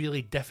is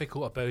really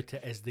difficult about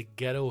it is the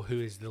girl who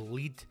is the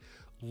lead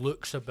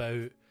looks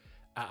about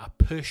at a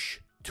push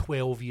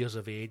 12 years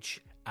of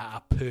age. At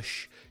a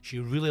push. She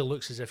really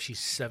looks as if she's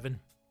 7.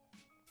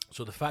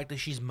 So the fact that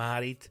she's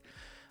married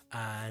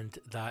and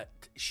that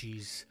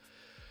she's,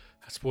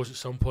 I suppose, at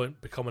some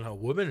point becoming a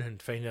woman and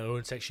finding her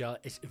own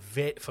sexuality, it's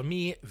for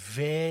me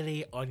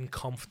very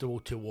uncomfortable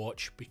to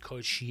watch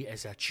because she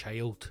is a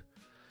child.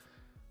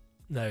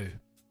 Now,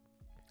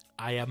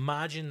 I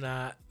imagine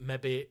that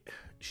maybe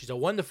she's a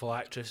wonderful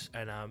actress,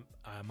 and I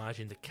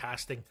imagine the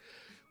casting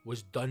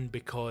was done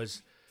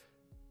because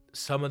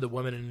some of the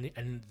women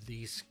in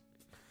these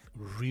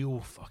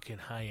real fucking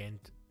no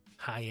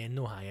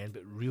high end,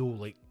 but real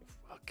like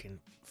fucking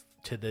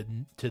to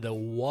the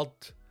word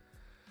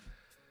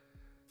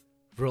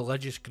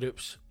religious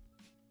groups,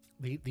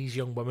 these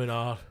young women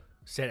are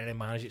set into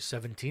marriage at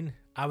 17.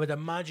 I would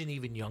imagine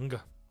even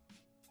younger.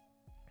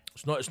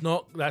 It's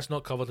not that's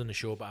not covered in the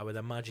show, but I would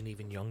imagine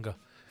even younger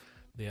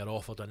they are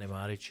offered into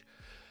marriage.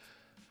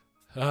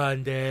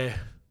 And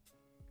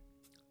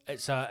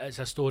it's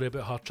a story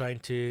about her trying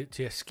to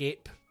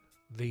escape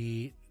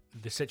the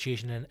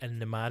situation in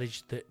the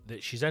marriage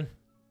that she's in.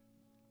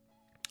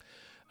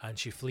 And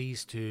she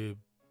flees to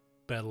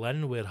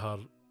Berlin, where her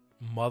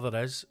mother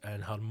is,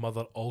 and her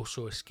mother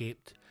also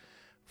escaped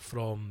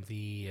from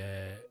the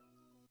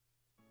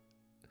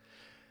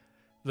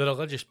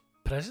religious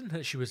prison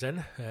that she was in.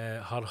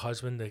 Her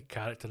husband, the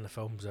character in the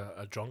film, is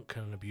a drunk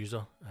and an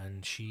abuser,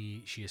 and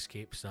she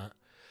escapes that.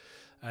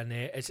 And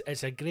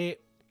it's a great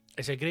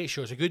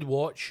show. It's a good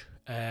watch.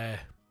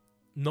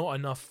 Not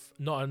enough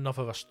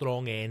of a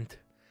strong end,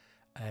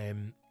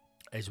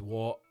 is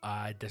what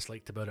I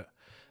disliked about it.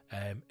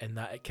 In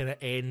that it kind of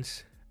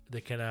ends, they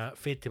kind of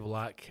fade to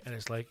black, and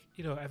it's like,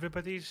 you know,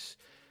 everybody's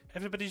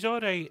all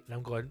right. And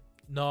I'm going,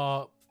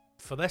 no,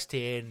 for this to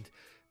end,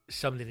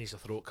 somebody needs a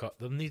throat cut.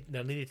 There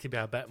needed to be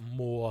a bit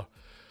more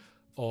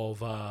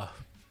of a,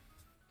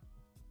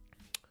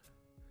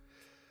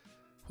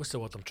 what's the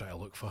word I'm trying to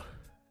look for?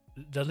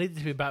 There needed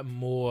to be a bit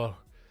more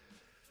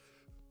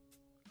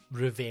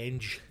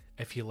revenge,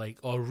 if you like,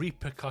 or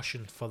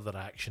repercussion for their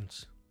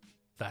actions.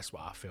 That's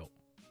what I felt.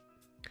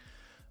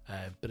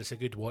 But it's a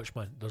good watch,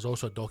 man. There's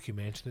also a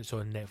documentary that's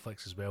on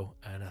Netflix as well,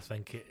 and I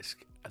think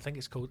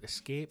it's called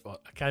Escape, or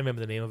I can't remember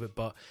the name of it.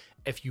 But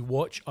if you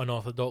watch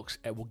Unorthodox,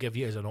 it will give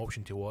you as an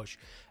option to watch,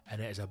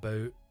 and it is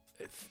about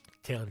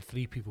telling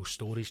 3 people's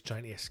stories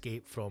trying to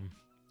escape from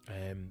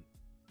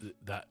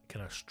that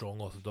kind of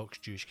strong Orthodox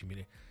Jewish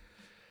community.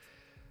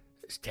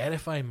 It's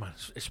terrifying, man.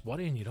 It's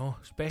worrying, you know,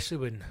 especially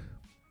when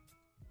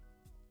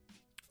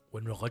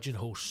religion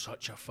holds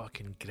such a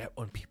fucking grip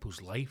on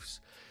people's lives.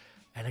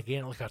 And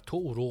again, like a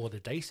total roll of the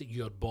dice that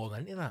you're born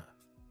into that.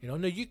 You know,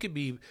 now you could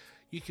be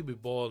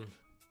born,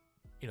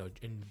 you know,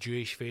 in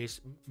Jewish faith,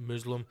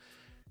 Muslim,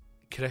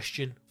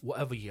 Christian,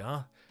 whatever you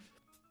are,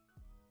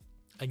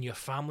 and your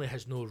family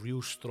has no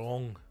real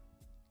strong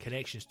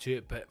connections to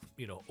it, but,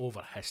 you know,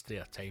 over history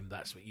or time,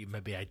 that's what you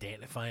maybe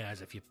identify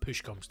as if your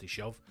push comes to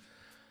shove.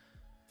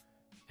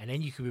 And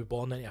then you could be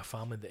born into a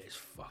family that is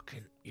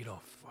fucking, you know,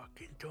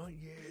 fucking don't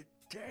you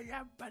dare you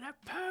by the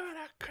power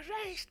of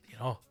Christ, you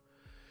know.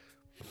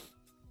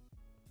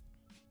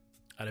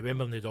 I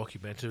remember in the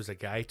documentary there was a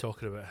guy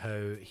talking about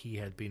how he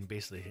had been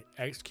basically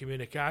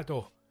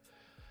excommunicado,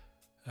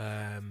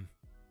 and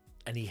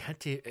he had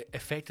to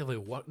effectively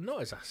work,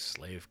 not as a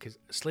slave, because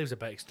slave's a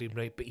bit extreme,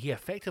 right, but he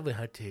effectively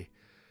had to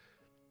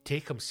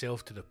take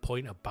himself to the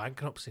point of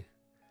bankruptcy.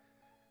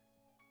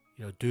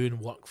 You know, doing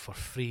work for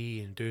free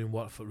and doing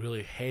work for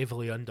really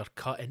heavily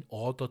undercut in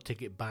order to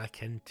get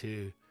back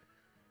into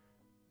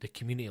the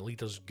community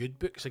leaders' good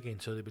books again,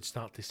 so they would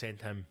start to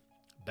send him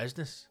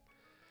business.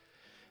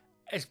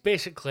 It's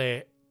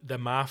basically the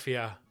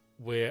mafia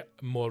with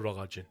more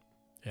religion,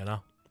 you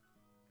know.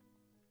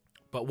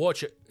 But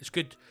watch it; it's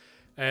good.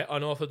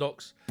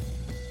 Unorthodox.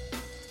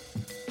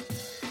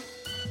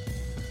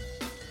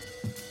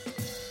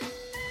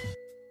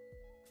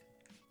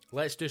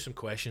 Let's do some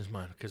questions,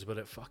 man, because we're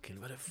at fucking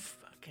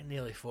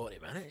nearly 40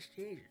 minutes.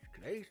 Jesus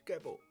Christ,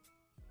 Gibble.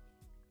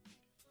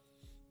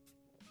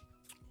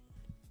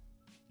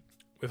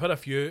 We've had a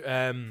few.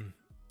 Thanks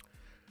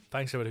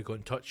everybody who got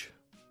in touch.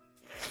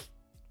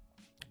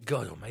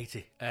 God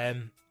almighty.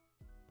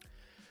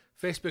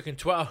 Facebook and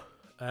Twitter.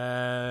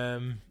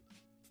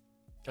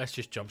 Let's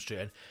just jump straight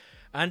in.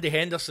 Andy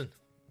Henderson.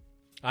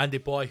 Andy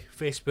boy.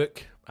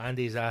 Facebook.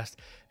 Andy's asked,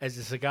 is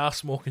the cigar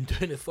smoking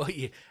doing it for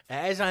you?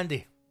 It is,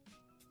 Andy.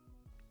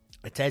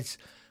 It is.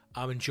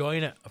 I'm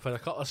enjoying it. I've had a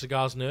couple of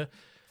cigars now.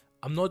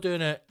 I'm not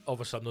doing it,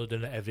 obviously I'm not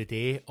doing it every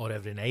day or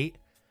every night.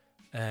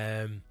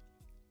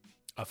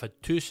 I've had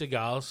 2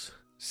 cigars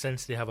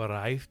since they have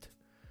arrived,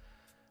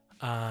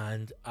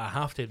 and I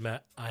have to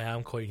admit I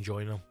am quite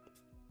enjoying them.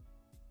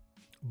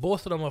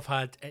 Both of them I've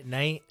had at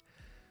night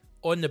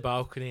on the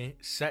balcony,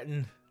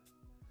 sitting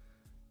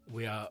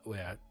with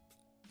a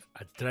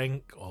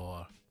drink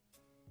or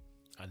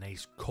a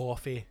nice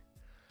coffee,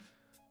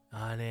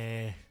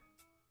 and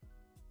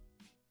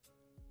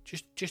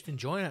just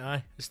enjoying it.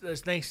 Aye,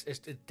 it's nice.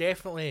 It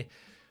definitely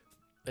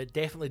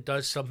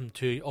does something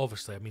to.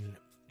 Obviously, I mean,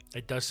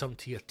 it does something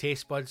to your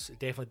taste buds. It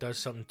definitely does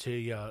something to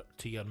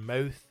your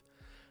mouth.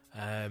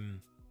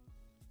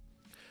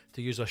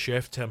 To use a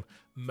chef term,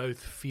 mouth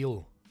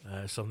feel,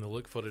 something to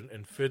look for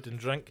in food and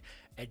drink.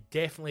 It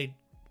definitely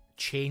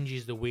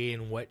changes the way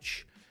in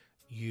which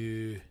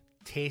you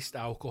taste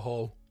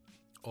alcohol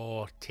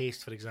or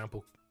taste, for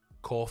example,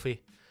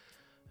 coffee,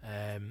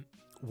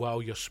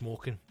 while you're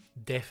smoking.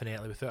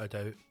 Definitely, without a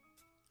doubt.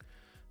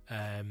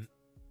 And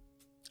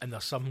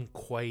there's something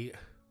quite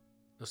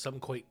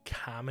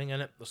calming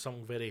in it. There's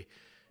something very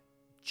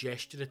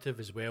gesturative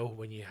as well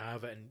when you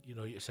have it, and you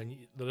know,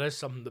 there is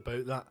something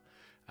about that.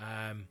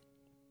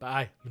 But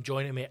I'm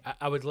enjoying it, mate.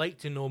 I would like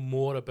to know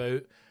more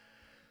about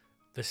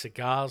the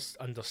cigars,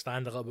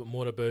 understand a little bit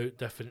more about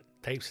different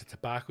types of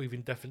tobacco,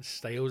 even different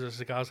styles of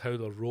cigars, how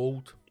they're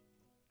rolled.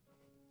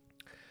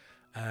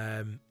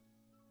 But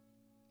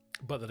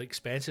they're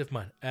expensive,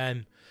 man.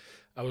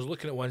 I was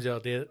looking at ones the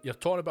other day. You're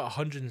talking about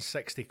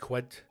 160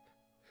 quid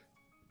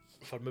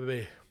for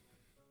maybe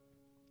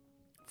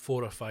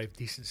 4 or 5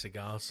 decent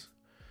cigars.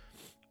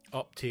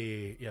 Up to,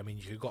 yeah, I mean,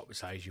 you could go up the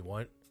size you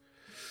want.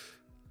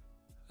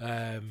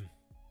 But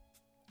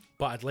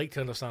I'd like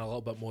to understand a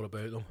little bit more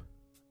about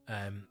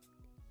them.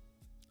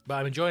 But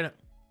I'm enjoying it.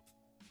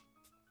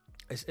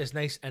 It's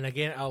nice, and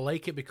again, I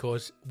like it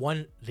because,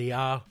 one, they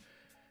are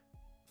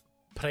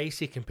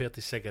pricey compared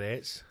to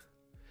cigarettes,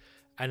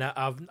 and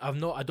I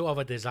don't have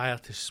a desire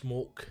to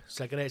smoke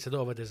cigarettes. I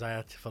don't have a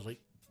desire for like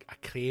a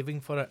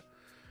craving for it.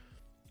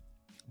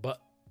 But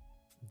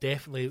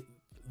definitely,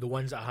 the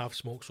ones that I have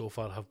smoked so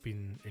far have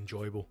been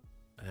enjoyable,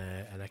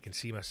 and I can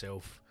see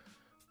myself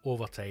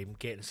over time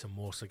getting some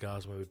more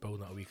cigars, maybe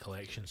building out a wee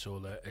collection, so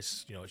that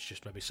it's, you know, it's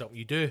just maybe something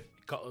you do,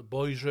 cut the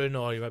boys round,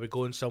 or you maybe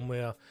going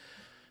somewhere,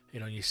 you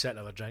know, and you sit and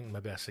have a drink,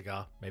 maybe a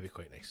cigar, maybe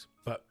quite nice.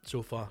 But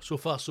so far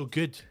so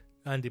good,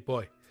 Andy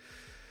boy.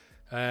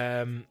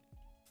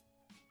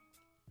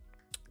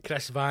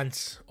 Chris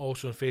Vance,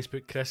 also on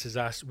Facebook, Chris has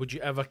asked, would you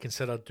ever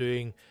consider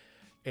doing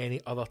any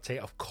other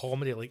type of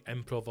comedy like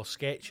improv or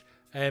sketch?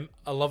 I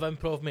love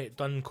improv, mate.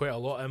 Done quite a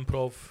lot of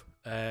improv.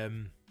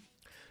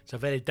 It's a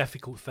very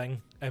difficult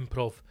thing,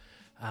 improv,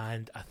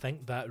 and I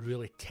think that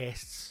really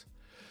tests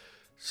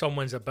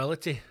someone's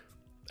ability,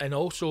 and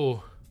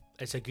also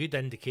it's a good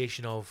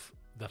indication of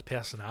their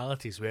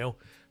personality as well,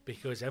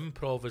 because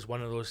improv is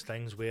one of those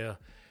things where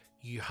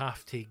you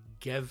have to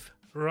give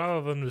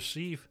rather than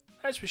receive.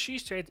 That's what she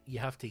said. You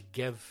have to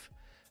give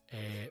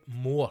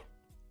more.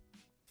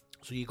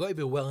 So you got to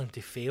be willing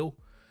to fail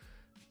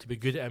to be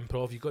good at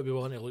improv. You've got to be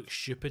willing to look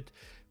stupid,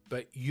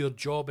 but your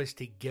job is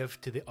to give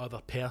to the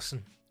other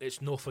person.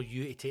 It's not for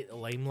you to take the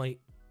limelight.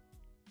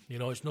 You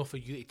know, it's not for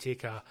you to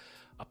take a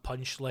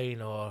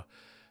punchline or,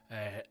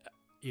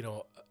 you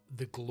know,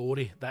 the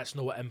glory. That's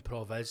not what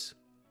improv is.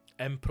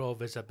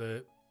 Improv is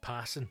about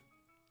passing.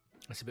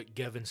 It's about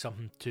giving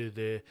something to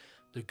the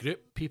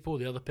group, people,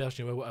 the other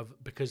person, or whatever,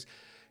 because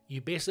you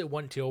basically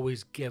want to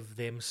always give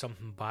them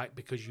something back,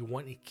 because you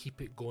want to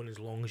keep it going as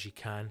long as you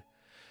can.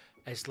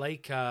 It's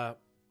like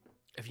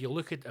if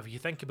you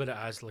think about it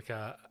as like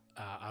a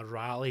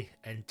rally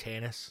in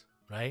tennis,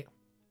 right?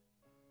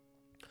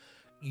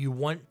 You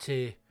want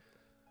to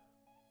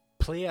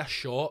play a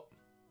shot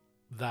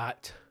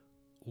that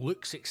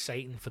looks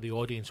exciting for the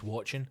audience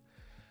watching,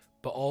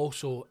 but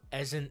also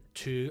isn't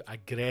too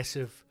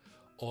aggressive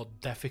or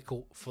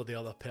difficult for the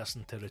other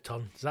person to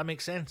return. Does that make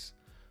sense?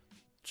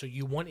 So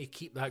you want to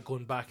keep that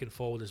going back and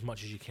forward as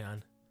much as you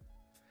can.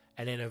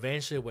 And then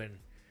eventually, when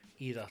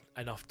either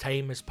enough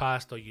time has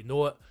passed or you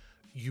know it,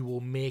 you will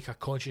make a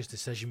conscious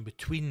decision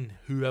between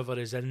whoever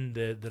is in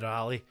the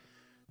rally,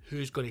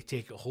 who's going to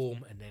take it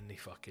home, and then they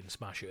fucking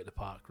smash it out of the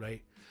park,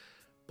 right?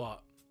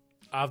 But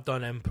I've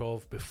done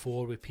improv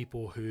before with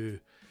people who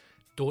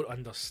don't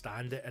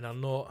understand it and they're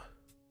not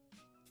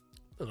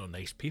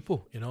nice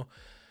people, you know,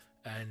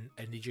 and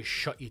they just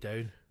shut you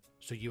down.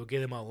 So you'll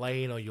give them a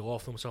line or you'll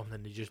offer them something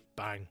and they just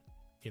bang,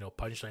 you know,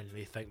 punchline, and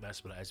they think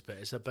that's what it is. But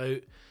it's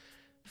about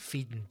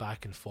feeding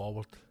back and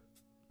forward.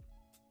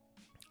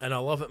 And I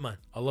love it, man.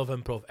 I love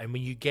improv. And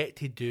when you get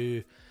to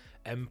do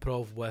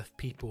improv with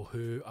people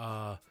who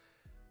are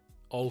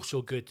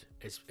also good,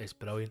 it's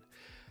brilliant.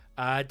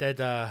 I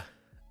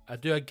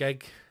do a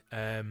gig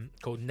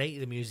called Night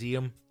at the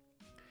Museum,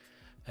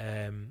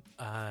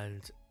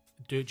 and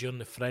do it during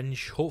the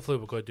Fringe. Hopefully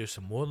we're going to do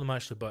some more of them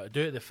actually, but I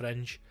do it at the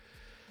Fringe.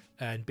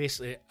 And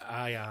basically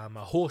I am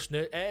a host. Now,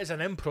 it is an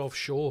improv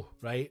show,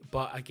 right?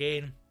 But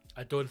again,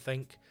 I don't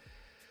think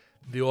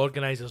the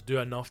organisers do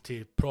enough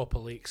to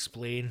properly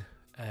explain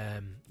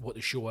what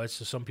the show is.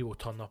 So some people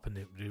turn up and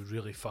they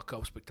really fuck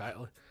up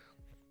spectacularly.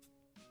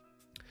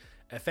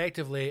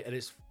 Effectively, it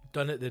is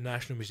done at the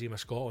National Museum of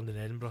Scotland in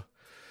Edinburgh.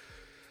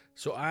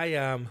 So I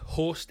am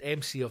host,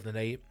 MC of the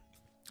night.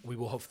 We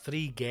will have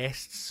 3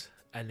 guests,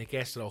 and the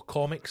guests are all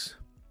comics.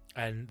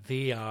 and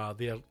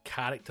their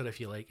character, if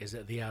you like, is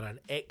that they are an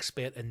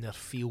expert in their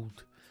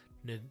field.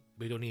 Now,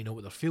 we don't even know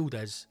what their field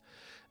is,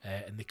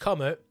 and they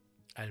come out,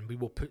 and we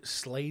will put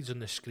slides on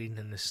the screen,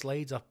 and the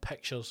slides are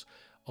pictures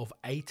of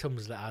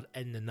items that are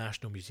in the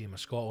National Museum of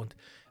Scotland,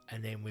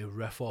 and then we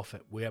riff off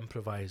it, we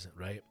improvise it,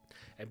 right?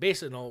 And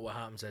basically all what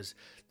happens is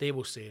they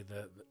will say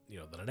that, you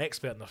know, they're an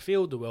expert in their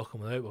field, they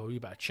welcome them out with a wee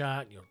bit of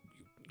chat,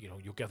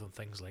 you'll give them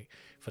things like,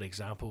 for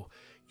example,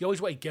 you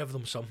always want to give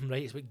them something,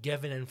 right? It's about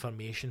giving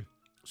information.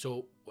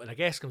 So when a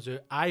guest comes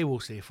out, I will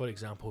say, for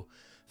example,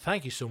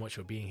 thank you so much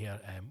for being here.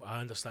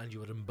 I understand you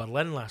were in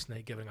Berlin last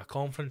night giving a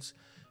conference,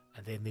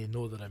 and then they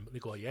know that they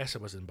go, yes, I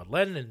was in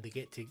Berlin, and they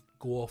get to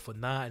go off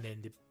on that, and then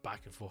they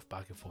back and forth.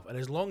 And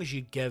as long as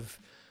you give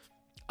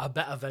a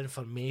bit of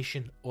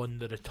information on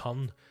the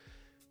return,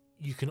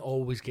 you can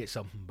always get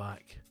something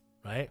back,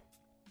 right?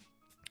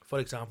 For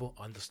example,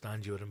 I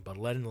understand you were in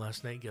Berlin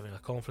last night giving a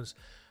conference.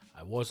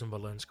 I was in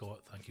Berlin,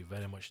 Scott. Thank you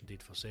very much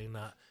indeed for saying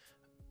that.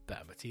 Bit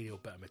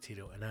of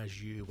material. And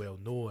as you well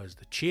know, as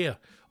the chair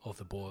of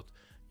the board,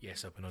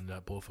 yes, I've been on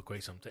that board for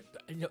quite some time.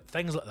 And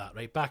things like that,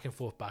 right? Back and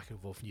forth,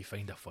 and you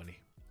find it funny,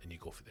 and you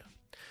go for there.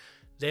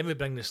 Then we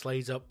bring the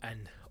slides up,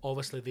 and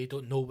obviously they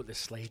don't know what the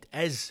slide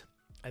is,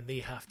 and they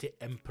have to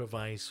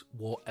improvise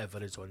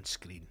whatever is on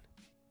screen,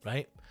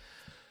 right?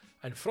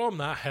 And from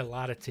that,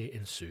 hilarity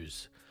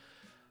ensues.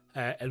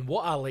 And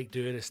what I like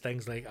doing is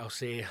things like, I'll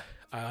say,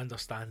 I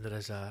understand there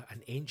is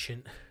an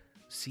ancient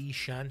sea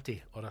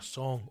shanty or a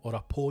song or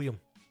a poem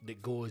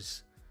that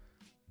goes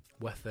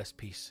with this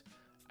piece.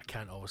 I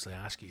can't obviously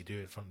ask you to do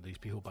it in front of these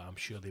people, but I'm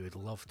sure they would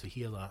love to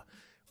hear that.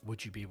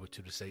 Would you be able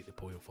to recite the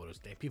poem for us?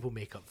 Then people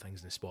make up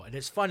things in the spot, and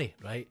it's funny,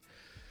 right?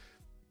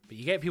 But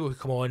you get people who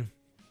come on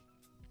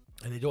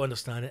and they don't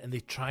understand it, and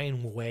they try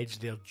and wedge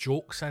their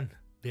jokes in,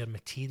 their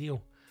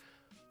material,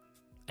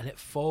 and it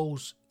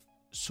falls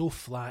so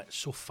flat,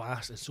 so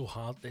fast, and so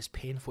hard that it's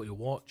painful to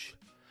watch.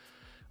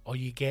 Or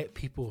you get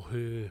people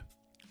who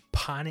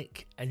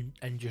panic and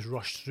just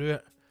rush through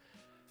it.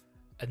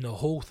 And the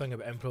whole thing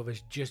about improv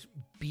is just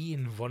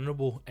being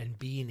vulnerable and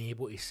being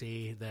able to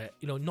say that,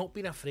 you know, not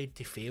being afraid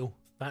to fail.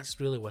 That's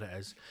really what it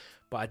is.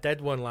 But I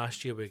did one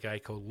last year with a guy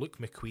called Luke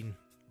McQueen.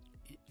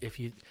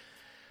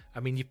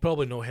 You've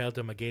probably not heard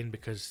him again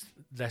because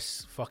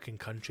this fucking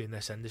country and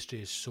this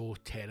industry is so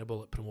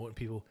terrible at promoting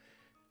people.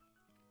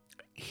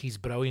 He's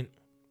brilliant.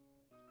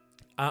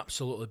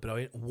 Absolutely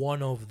brilliant.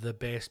 One of the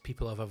best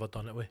people I've ever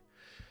done it with.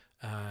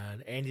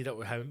 And ended up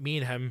with me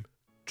and him,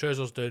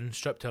 trousers down,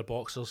 stripped to our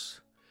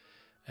boxers,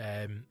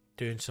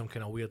 doing some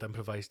kind of weird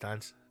improvised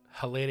dance.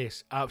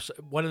 Hilarious.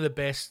 One of the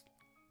best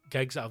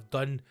gigs that I've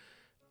done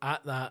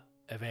at that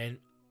event,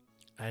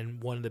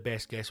 and one of the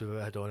best guests we've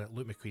ever had on it.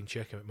 Luke McQueen,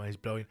 check him out, man, he's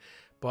brilliant.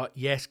 But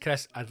yes,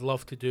 Chris, I'd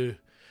love to do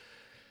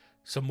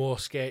some more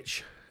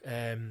sketch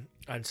and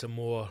some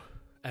more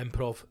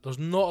improv. There's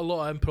not a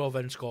lot of improv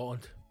in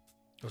Scotland.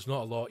 There's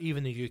not a lot,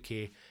 even the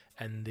UK.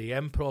 And the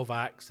improv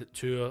acts that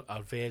tour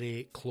are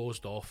very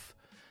closed off.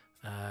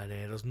 And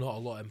there's not a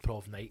lot of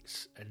improv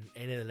nights. And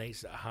any of the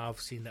nights that I have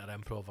seen that are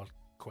improv are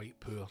quite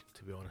poor,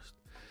 to be honest.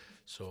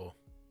 So,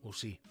 we'll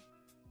see.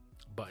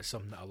 But it's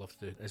something that I love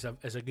to do.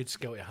 It's a good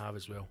skill to have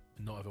as well.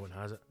 And not everyone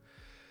has it.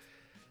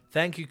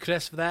 Thank you,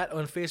 Chris, for that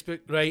on Facebook.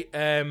 Right,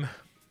 the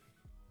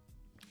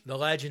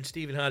legend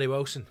Stephen Harry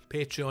Wilson,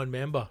 Patreon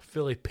member,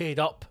 fully paid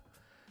up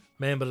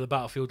member of the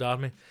Battlefield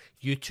Army.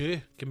 You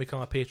too can become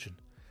a patron.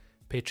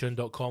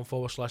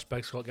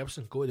 Patreon.com/Big Scott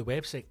Gibson. Go to the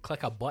website,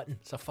 click a button.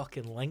 It's a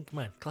fucking link,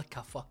 man. Click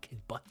a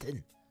fucking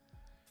button.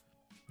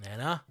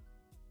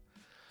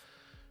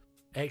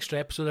 Extra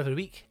episode every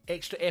week.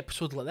 Extra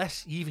episode like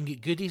this. You even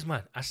get goodies,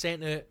 man. I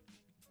sent out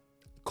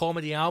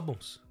comedy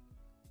albums,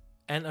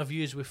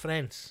 interviews with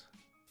friends,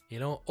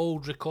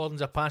 old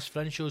recordings of past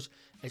friend shows.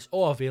 It's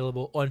all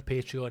available on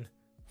Patreon.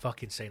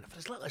 Fucking sign up for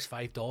as little as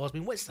 $5. I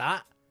mean, what's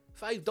that?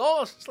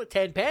 $5? It's like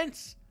 10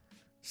 pence.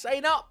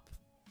 Sign up.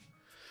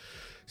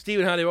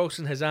 Stephen Harry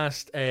Wilson has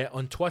asked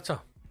on Twitter,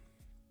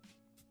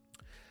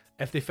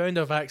 if they found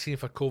a vaccine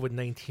for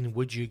COVID-19,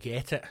 would you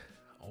get it?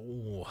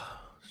 Oh,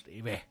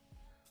 Stevie.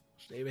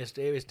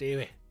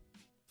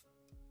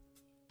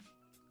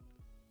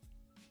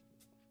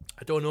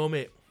 I don't know,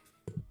 mate.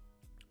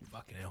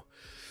 Fucking hell.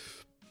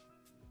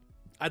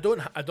 I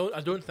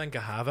don't think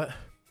I have it.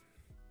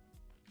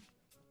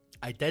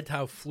 I did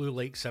have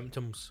flu-like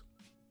symptoms,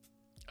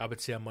 I would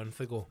say, a month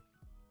ago.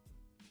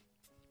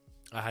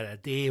 I had a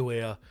day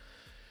where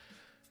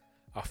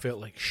I felt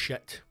like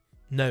shit.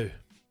 Now,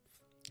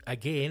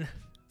 again,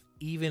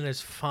 even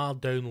as far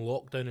down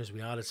lockdown as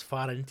we are, as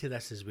far into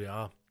this as we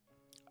are,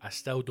 I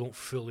still don't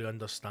fully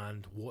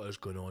understand what is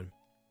going on.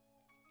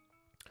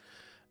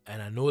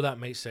 And I know that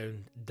might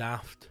sound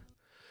daft,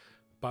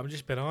 but I'm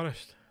just being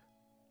honest.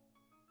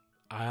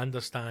 I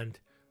understand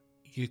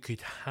you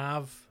could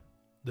have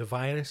the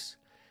virus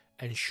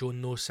and show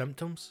no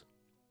symptoms.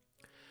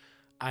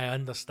 I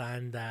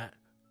understand that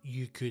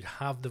you could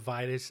have the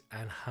virus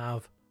and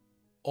have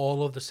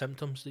all of the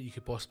symptoms that you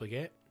could possibly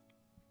get.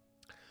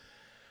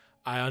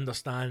 I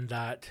understand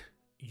that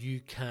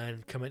you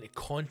can come into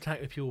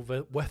contact with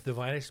people with the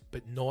virus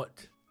but not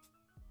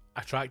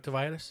attract the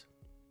virus.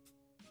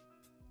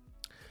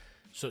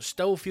 So it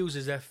still feels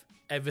as if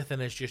everything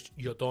is just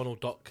your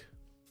Donald Duck.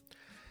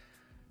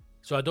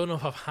 So I don't know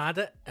if I've had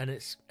it and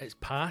it's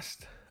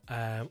passed,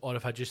 or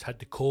if I just had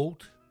the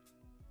cold.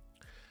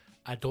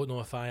 I don't know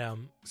if I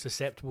am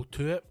susceptible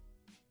to it.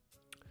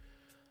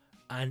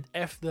 And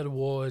if there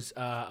was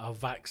a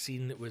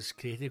vaccine that was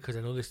created, because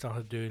I know they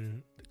started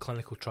doing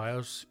clinical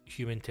trials,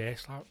 human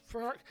tests, like,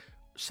 fuck,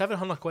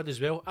 700 quid as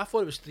well. I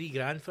thought it was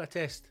 $3,000 for a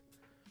test.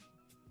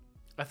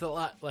 I thought,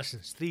 like, listen,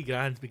 it's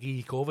 $3,000 to give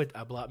you COVID.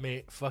 I'd be like,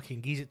 mate,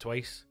 fucking geese it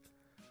twice.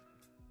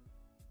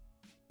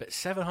 But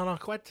 700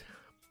 quid?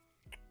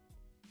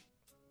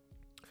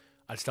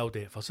 I'd still do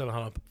it for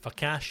 700 for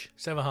cash.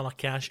 700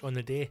 cash on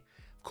the day.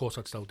 Of course,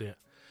 I'd still do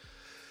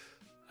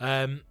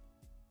it.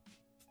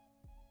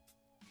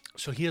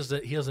 So here's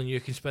the new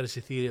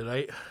conspiracy theory,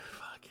 right?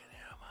 Fucking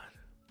hell, man.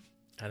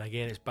 And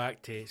again, it's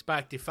back to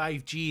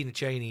 5G in the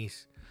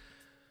Chinese.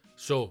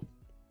 So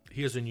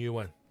here's a new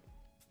one.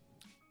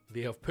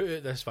 They have put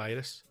out this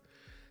virus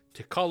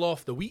to cull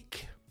off the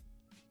weak.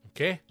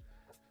 Okay?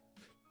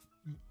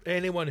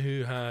 Anyone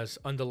who has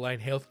underlying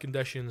health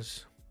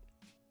conditions,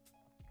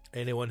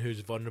 anyone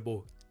who's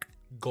vulnerable,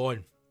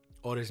 gone.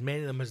 Or as many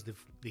of them as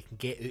they can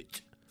get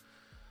out.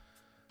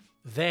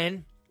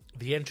 Then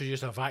they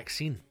introduce a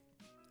vaccine,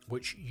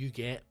 which you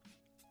get,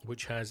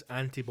 which has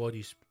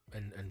antibodies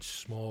and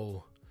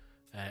small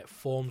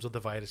forms of the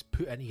virus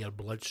put into your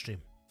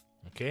bloodstream.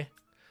 Okay?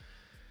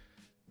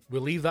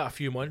 We'll leave that a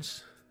few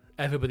months.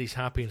 Everybody's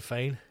happy and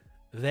fine.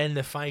 Then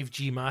the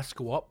 5G masks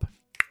go up.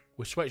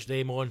 We switch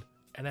them on,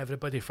 and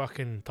everybody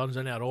fucking turns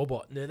into a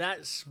robot. Now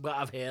that's what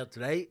I've heard,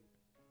 right?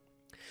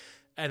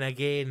 And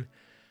again,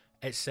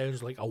 it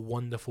sounds like a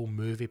wonderful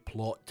movie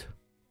plot.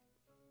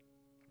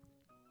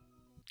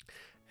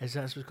 Is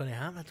that what's going to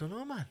happen? I don't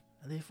know, man.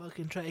 Are they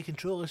fucking trying to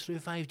control us through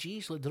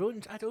 5G like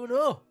drones? I don't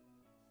know.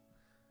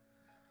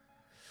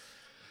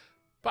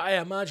 But I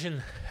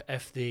imagine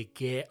if they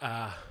get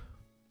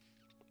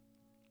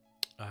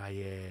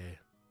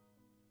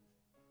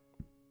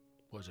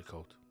what's it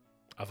called?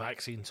 A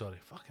vaccine, sorry.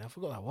 Fucking, I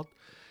forgot that word.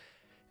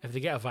 If they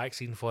get a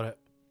vaccine for it,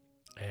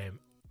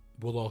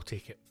 we'll all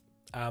take it.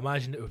 I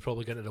imagine it would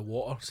probably get into the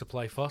water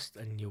supply first,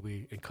 and you'll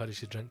be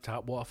encouraged to drink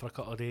tap water for a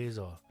couple of days,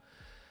 or,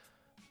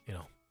 you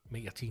know,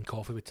 make your tea and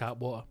coffee with tap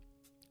water.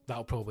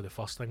 That'll probably be the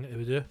first thing that they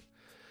would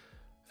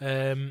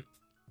do.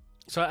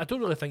 So I don't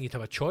really think you'd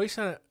have a choice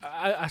in it.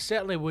 I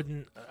certainly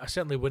wouldn't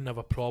have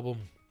a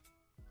problem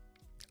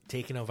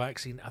taking a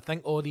vaccine. I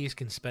think all these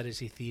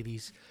conspiracy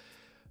theories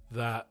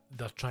that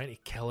they're trying to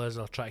kill us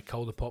or try to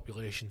kill the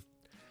population,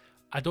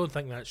 I don't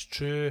think that's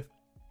true,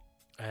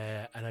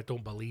 and I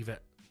don't believe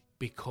it,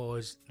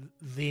 because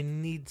they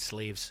need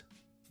slaves.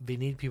 They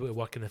need people to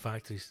work in the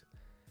factories.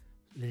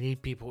 They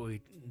need people to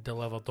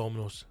deliver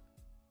Dominoes.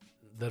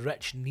 The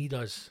rich need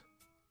us,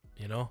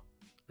 you know?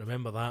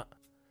 Remember that.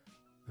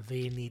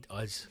 They need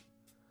us.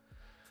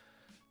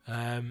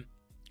 And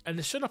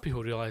the sooner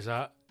people realise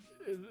that,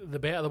 the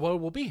better the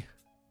world will be.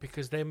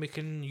 Because then we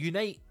can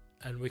unite,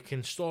 and we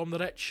can storm the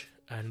rich,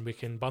 and we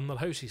can burn their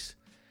houses,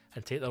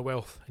 and take their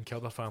wealth, and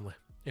kill their family,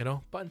 you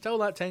know? But until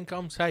that time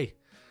comes, hey,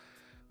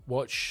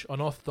 watch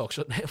Unorthodox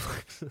on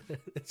Netflix.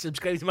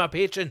 Subscribe to my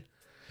Patreon.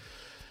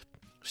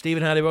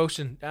 Stephen Harry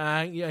Wilson.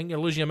 I think you're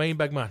losing your mind,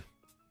 big man.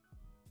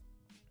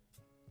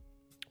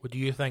 What do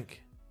you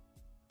think?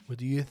 What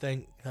do you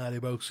think, Harry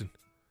Wilson?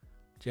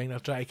 Do you think they're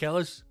trying to kill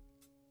us?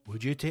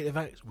 Would you take the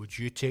vaccine? Would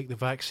you take the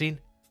vaccine?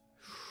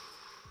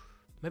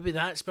 Maybe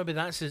that's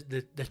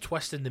the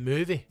twist in the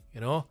movie,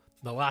 you know?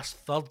 The last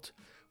third,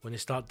 when they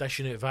start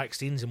dishing out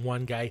vaccines and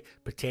one guy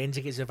pretends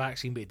he gets a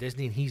vaccine but he doesn't,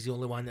 and he's the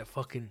only one that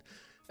fucking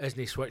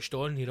isn't switched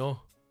on, you know?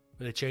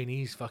 With the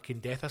Chinese fucking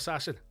death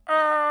assassin.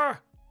 Ah!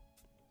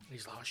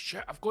 He's like, oh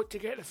shit, I've got to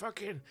get the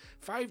fucking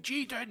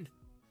 5G done.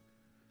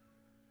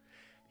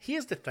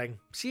 Here's the thing.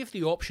 See if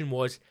the option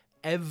was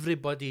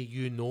everybody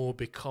you know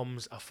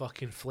becomes a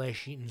fucking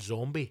flesh-eating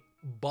zombie,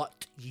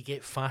 but you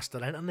get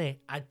faster internet.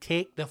 I'd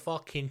take the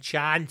fucking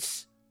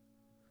chance.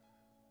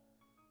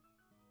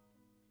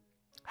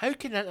 How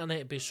can the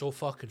internet be so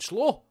fucking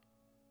slow?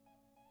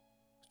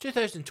 It's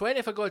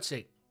 2020, for God's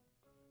sake.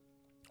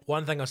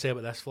 One thing I'll say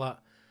about this flat.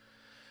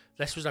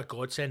 This was a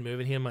godsend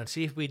moving here, man.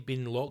 See if we'd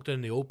been locked down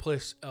in the old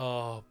place.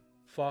 Oh,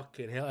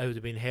 fucking hell. It would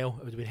have been hell.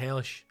 It would have been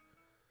hellish.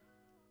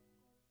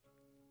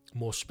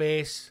 More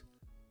space.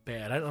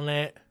 Better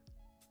internet.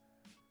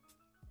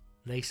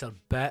 Nicer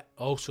bit.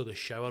 Also the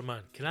shower,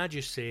 man. Can I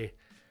just say,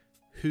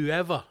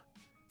 whoever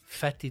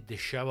fitted the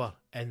shower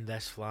in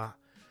this flat,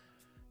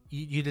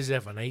 you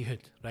deserve a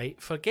knighthood,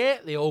 right?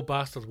 Forget the old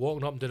bastard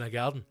walking up and down a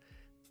garden.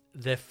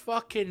 The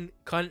fucking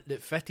cunt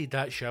that fitted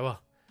that shower,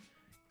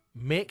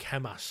 make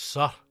him a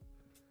sir.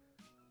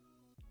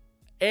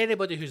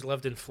 Anybody who's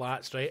lived in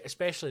flats, right,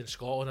 especially in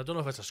Scotland, I don't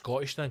know if it's a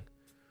Scottish thing,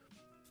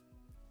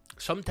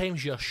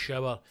 sometimes your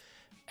shower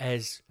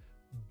is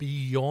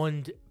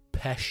beyond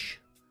pish.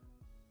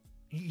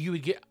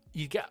 You'd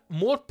get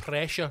more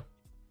pressure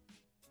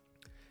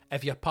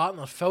if your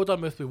partner filled her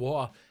mouth with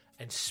water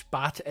and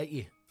spat it at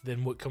you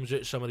than what comes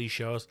out of some of these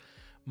showers.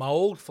 My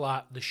old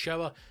flat, the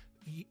shower,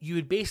 you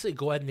would basically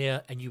go in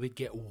there and you would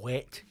get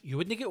wet. You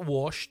wouldn't get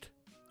washed,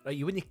 right?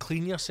 You wouldn't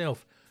clean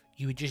yourself.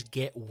 You would just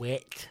get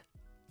wet,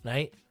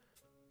 right?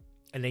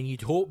 And then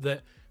you'd hope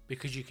that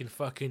because you can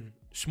fucking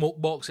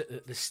smoke box it,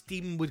 that the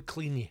steam would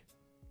clean you,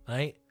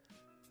 right?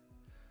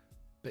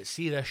 But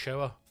see this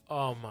shower,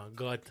 oh my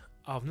God,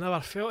 I've never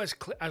felt as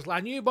clean as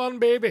a newborn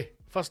baby.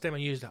 First time I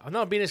used it, I've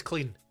never been as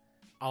clean.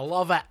 I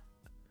love it.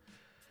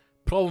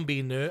 Problem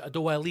being now, I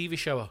don't want to leave a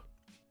shower.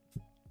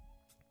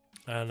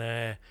 And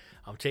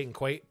I'm taking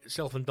quite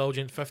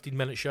self-indulgent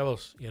 15-minute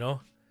showers, you know.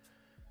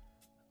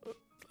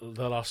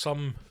 There are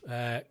some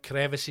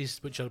crevices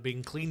which are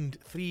being cleaned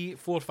 3,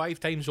 4, 5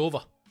 times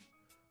over.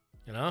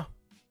 You know?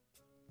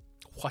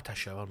 What a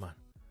shower, man.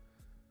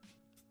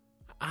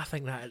 I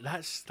think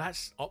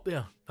that's up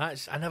there.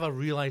 I never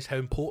realised how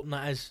important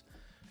that is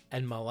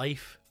in my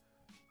life.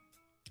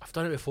 I've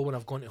done it before when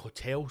I've gone to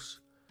hotels,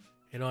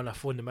 you know, and I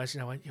phoned the missus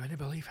and I went, you wouldn't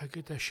believe how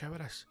good this shower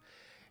is.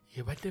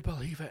 You wouldn't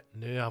believe it.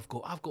 No,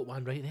 I've got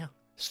one right there.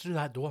 It's through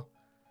that door.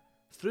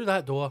 Through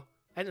that door,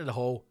 into the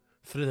hall,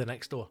 through the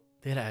next door.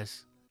 There it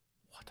is.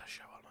 What a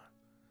shower, man.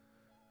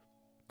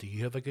 Do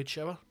you have a good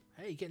shower?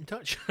 Hey, get in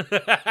touch.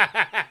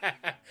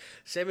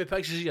 Send me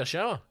pictures of your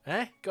shower.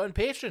 Go on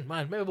Patreon,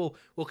 man. Maybe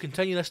we'll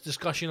continue this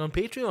discussion on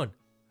Patreon.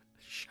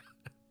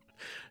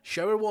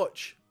 Shower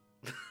watch.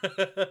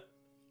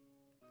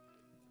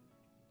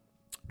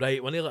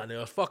 Right, we're nearly at an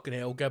hour. Fucking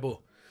hell, Gibbo.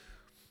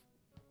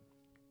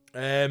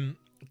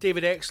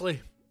 David Exley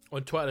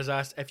on Twitter has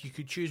asked, if you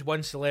could choose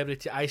one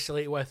celebrity to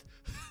isolate with,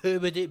 who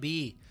would it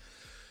be?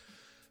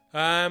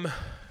 Who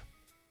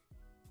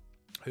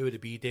would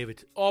it be,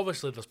 David?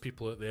 Obviously, there's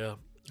people out there,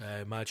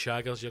 mad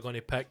shaggers, you're going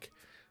to pick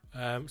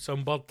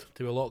some bird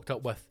to be locked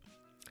up with.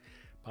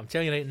 But I'm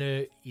telling you right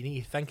now, you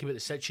need to think about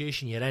the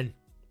situation you're in.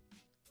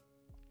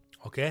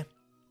 Okay?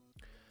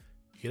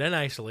 You're in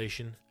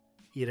isolation.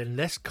 You're in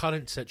this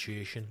current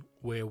situation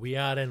where we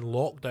are in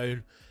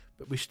lockdown,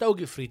 but we still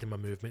get freedom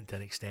of movement to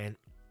an extent.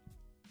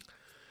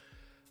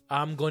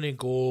 I'm going to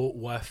go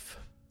with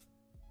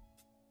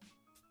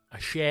a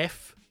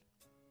chef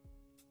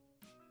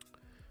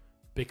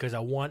because I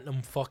want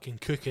them fucking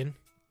cooking,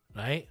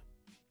 right?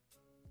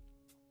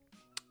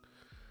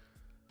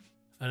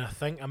 And I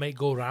think I might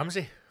go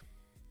Ramsay.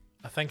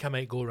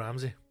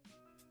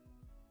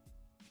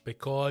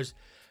 Because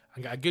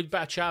I got a good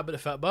bit of chat about the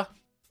Fitbit.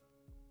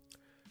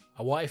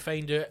 I want to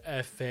find out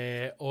if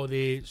all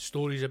the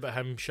stories about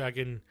him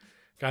shagging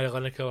Gary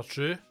Lineker are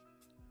true.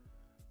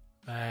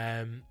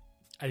 And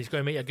he's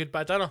going to make a good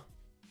bit of dinner.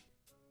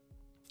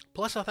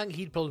 Plus, I think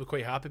he'd probably be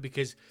quite happy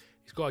because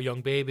he's got a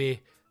young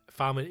baby,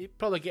 family. He'd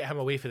probably get him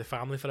away for the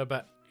family for a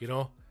bit, you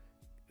know.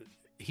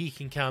 He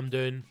can calm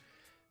down.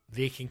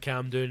 They can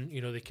calm down.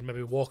 You know, they can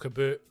maybe walk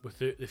about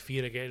without the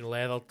fear of getting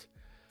leathered.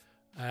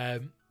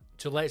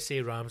 So let's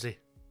say Ramsay.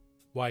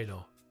 Why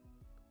not?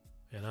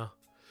 You know?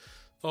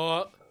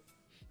 Or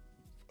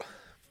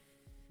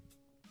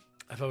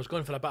if I was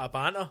going for a bit of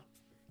banter,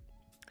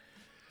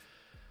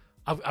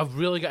 I've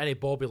really got into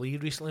Bobby Lee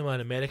recently,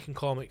 man. American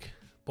comic.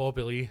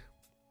 Bobby Lee.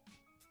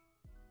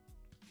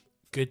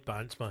 Good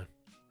bands, man.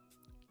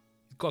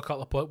 He's got a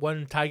couple of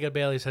one Tiger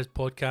Belly is his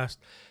podcast.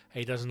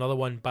 He does another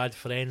one, Bad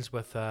Friends,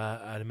 with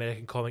an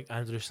American comic,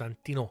 Andrew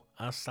Santino.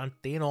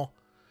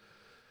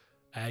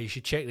 You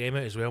should check them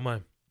out as well,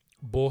 man.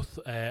 Both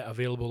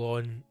available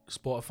on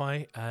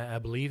Spotify, I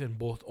believe, and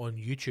both on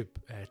YouTube.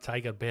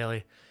 Tiger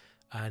Belly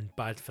and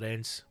Bad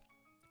Friends.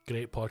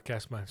 Great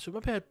podcast, man. So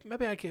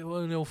maybe I get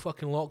one little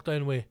fucking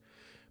lockdown with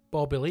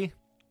Bobby Lee.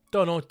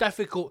 Don't know.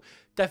 Difficult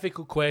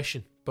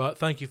question. But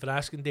thank you for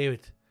asking,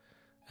 David.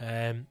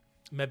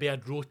 Maybe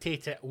I'd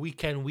rotate it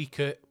week in, week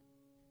out.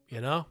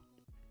 You know?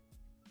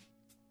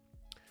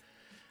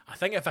 I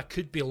think if I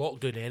could be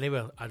locked down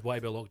anywhere, I'd want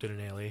to be locked down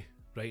in LA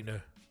right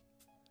now.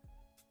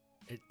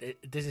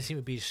 It doesn't seem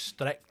to be as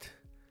strict,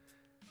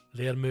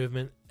 their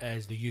movement,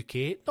 as the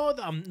UK. Not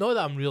that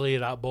I'm really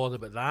that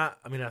bothered about that.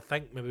 I mean, I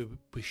think maybe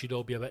we should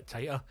all be a bit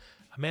tighter.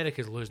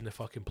 America's losing the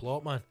fucking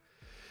plot, man.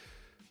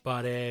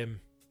 But I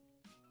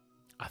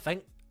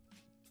think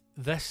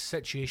this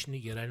situation that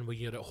you're in, when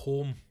you're at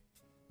home,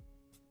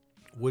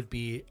 would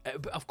be,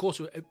 of course,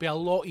 it'd be a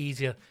lot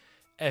easier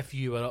if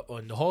you were up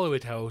on the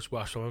Hollywood Hills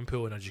with a swimming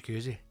pool and a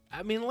jacuzzi.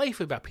 I mean, life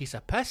would be a piece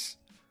of piss.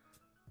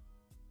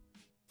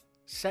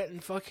 Sitting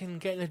fucking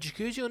getting a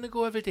jacuzzi on the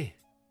go every day.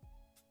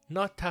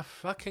 Not a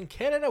fucking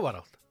care in the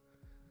world.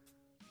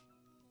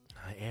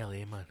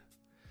 LA, man.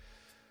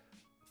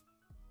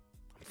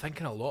 I'm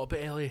thinking a lot about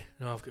LA. You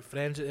know, I've got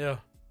friends out there.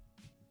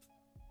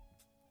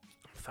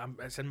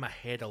 It's in my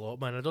head a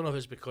lot, man. I don't know if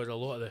it's because a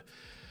lot of the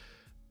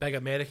big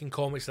American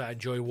comics that I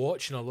enjoy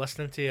watching or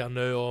listening to are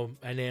now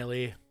in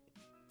LA.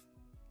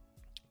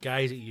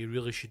 Guys that you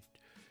really should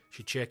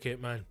check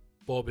out, man.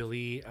 Bobby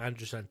Lee,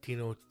 Andrew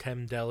Santino,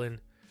 Tim Dillon.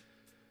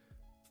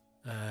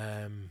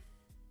 I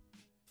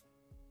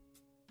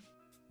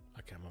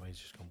can't, my mind's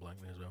just gone blank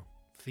there as well.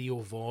 Theo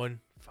Vaughn,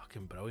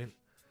 fucking brilliant.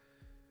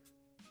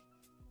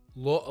 A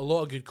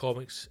lot of good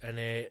comics, and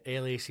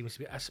LA seems to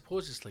be, I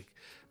suppose it's like,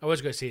 I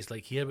was going to say it's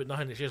like here, but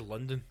nothing, it's just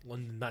London,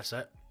 that's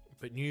it.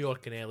 But New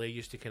York and LA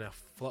used to kind of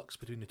flux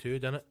between the two,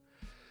 didn't it?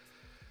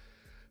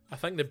 I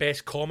think the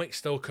best comics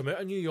still come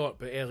out of New York,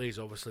 but LA is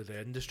obviously the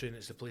industry and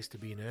it's the place to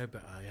be now.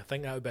 But I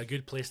think that would be a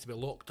good place to be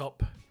locked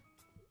up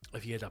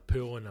if you had a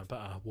pool and a bit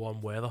of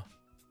warm weather.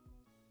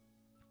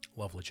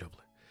 Lovely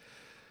jubbly.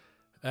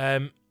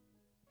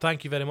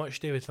 Thank you very much,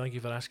 David. Thank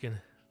you for asking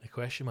the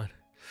question, man.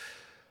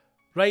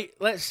 Right,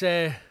 let's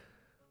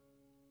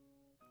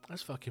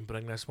fucking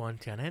bring this one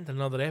to an end.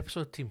 Another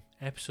episode, team.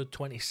 Episode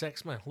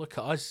 26, man. Look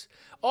at us.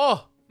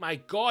 Oh, my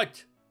God.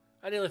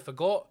 I nearly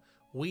forgot.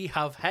 We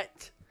have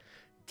hit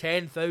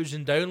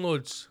 10,000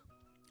 downloads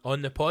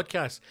on the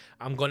podcast.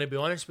 I'm going to be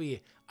honest with you.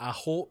 I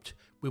hoped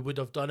we would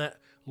have done it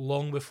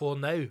long before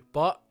now.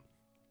 But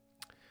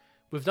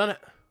we've done it.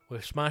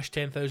 We've smashed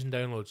 10,000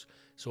 downloads.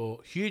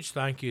 So, huge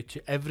thank you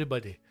to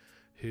everybody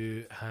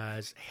who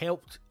has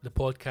helped the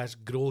podcast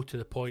grow to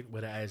the point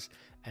where it is,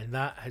 and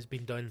that has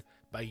been done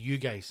by you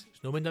guys.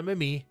 It's not been done by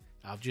me.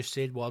 I've just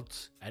said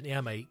words into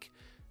a mic.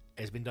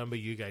 It's been done by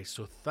you guys.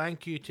 So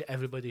thank you to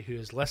everybody who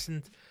has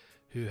listened,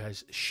 who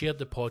has shared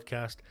the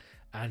podcast,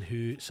 and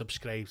who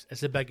subscribes.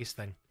 It's the biggest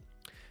thing.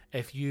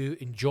 If you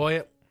enjoy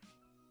it,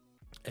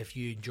 if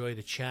you enjoy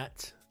the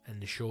chat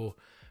and the show,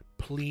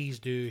 please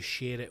do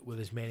share it with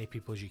as many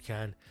people as you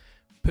can.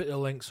 Put the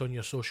links on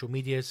your social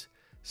medias.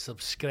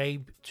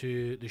 Subscribe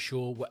to the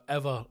show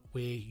whatever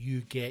way you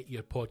get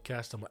your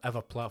podcast on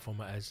whatever platform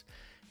it is.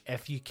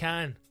 If you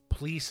can,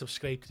 please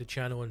subscribe to the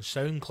channel on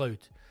SoundCloud.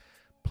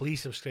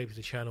 Please subscribe to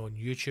the channel on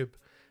YouTube,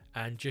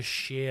 and just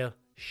share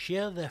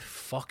the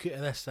fuck out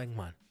of this thing,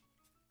 man.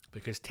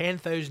 Because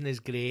 10,000 is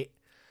great,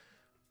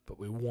 but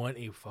we want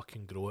to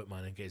fucking grow it,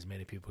 man, and get as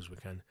many people as we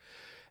can.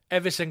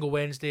 Every single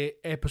Wednesday,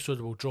 episode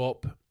will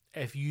drop.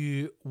 If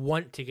you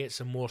want to get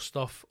some more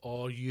stuff,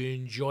 or you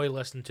enjoy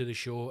listening to the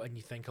show and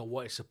you think I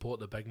want to support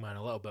the big man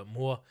a little bit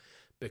more,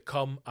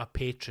 become a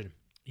patron.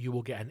 You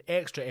will get an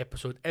extra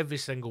episode every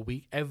single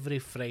week. Every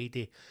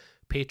Friday,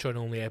 Patreon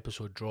only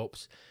episode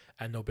drops,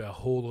 and there'll be a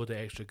whole load of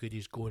extra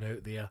goodies going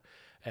out there.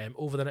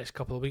 Over the next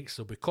couple of weeks,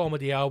 there'll be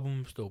comedy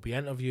albums, there'll be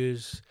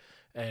interviews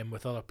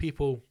with other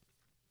people.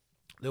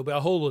 There'll be a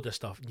whole load of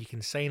stuff, and you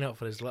can sign up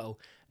for as little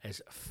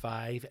as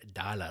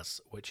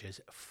 $5, which is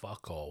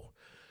fuck all.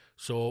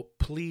 So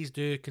please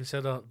do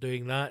consider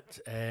doing that.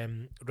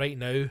 Right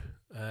now,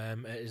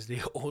 it is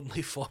the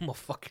only form of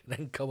fucking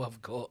income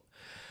I've got.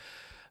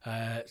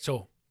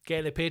 So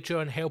get the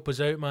Patreon, help us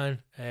out,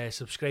 man.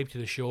 Subscribe to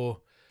the show,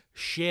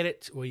 share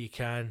it where you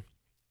can,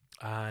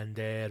 and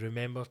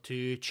remember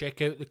to check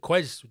out the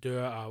quiz. We do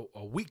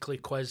a weekly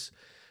quiz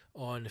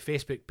on the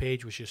Facebook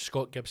page, which is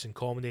Scott Gibson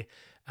Comedy,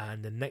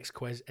 and the next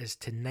quiz is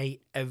tonight.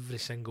 Every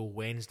single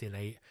Wednesday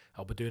night,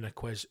 I'll be doing a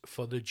quiz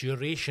for the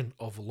duration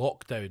of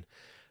lockdown.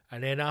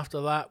 And then after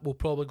that, we'll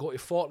probably go to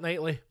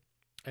fortnightly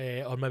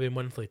or maybe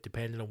monthly,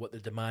 depending on what the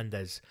demand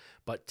is.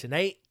 But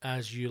tonight,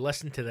 as you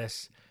listen to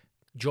this,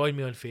 join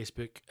me on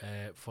Facebook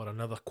for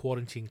another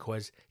quarantine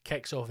quiz.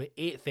 Kicks off at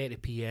 8:30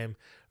 p.m,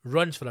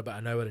 runs for about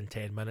an hour and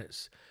 10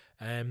 minutes.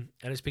 And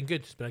it's been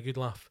good. It's been a good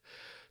laugh.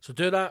 So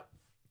do that.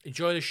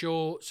 Enjoy the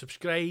show.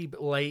 Subscribe,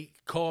 like,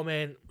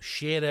 comment,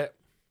 share it,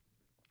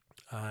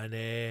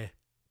 and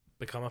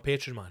become a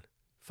patron, man.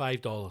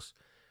 $5.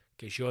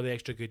 Gets you all the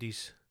extra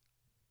goodies.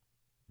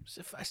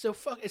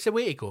 It's a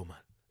way to go, man.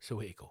 It's a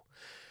way to go.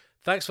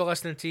 Thanks for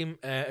listening, team.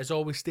 As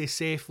always, stay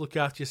safe, look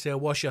after yourself,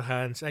 wash your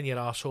hands and your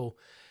arsehole.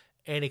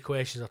 Any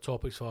questions or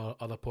topics for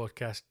other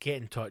podcasts,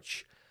 get in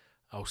touch.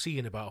 I'll see you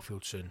in the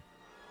battlefield soon.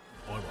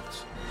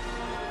 Onwards.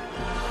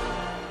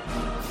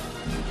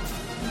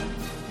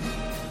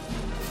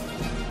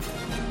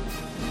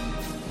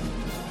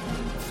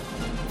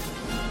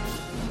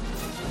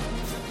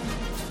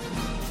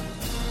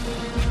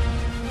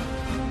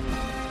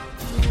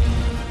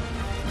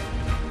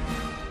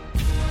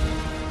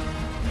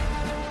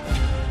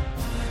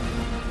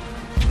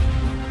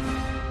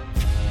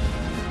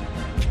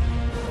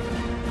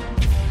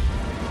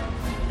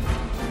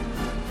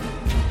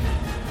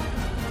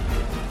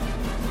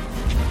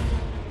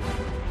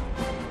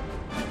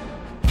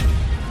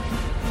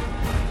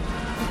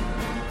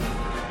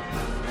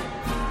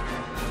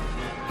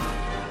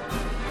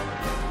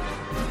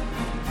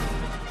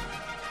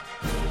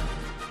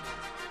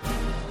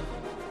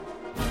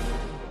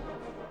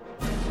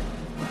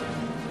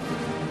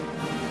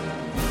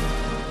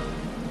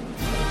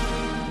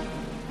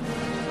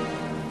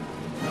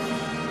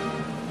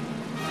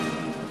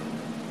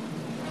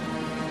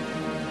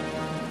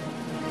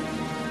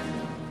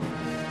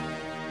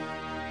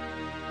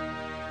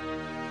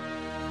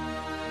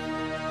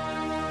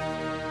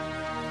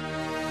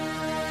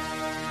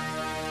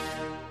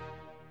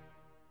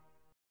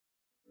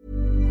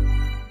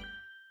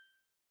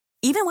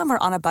 Even when we're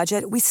on a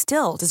budget, we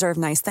still deserve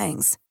nice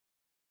things.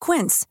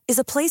 Quince is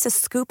a place to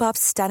scoop up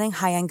stunning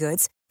high-end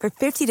goods for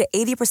 50 to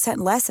 80%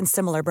 less than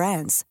similar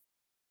brands.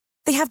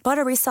 They have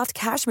buttery soft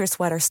cashmere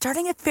sweaters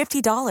starting at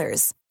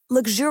 $50,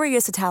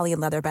 luxurious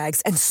Italian leather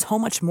bags, and so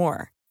much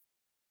more.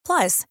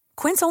 Plus,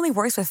 Quince only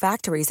works with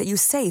factories that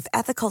use safe,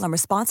 ethical, and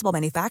responsible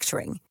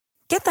manufacturing.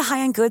 Get the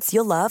high-end goods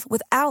you'll love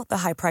without the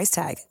high price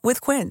tag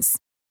with Quince.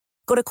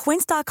 Go to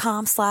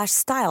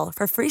quince.com/style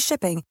for free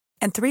shipping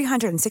and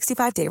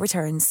 365-day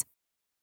returns.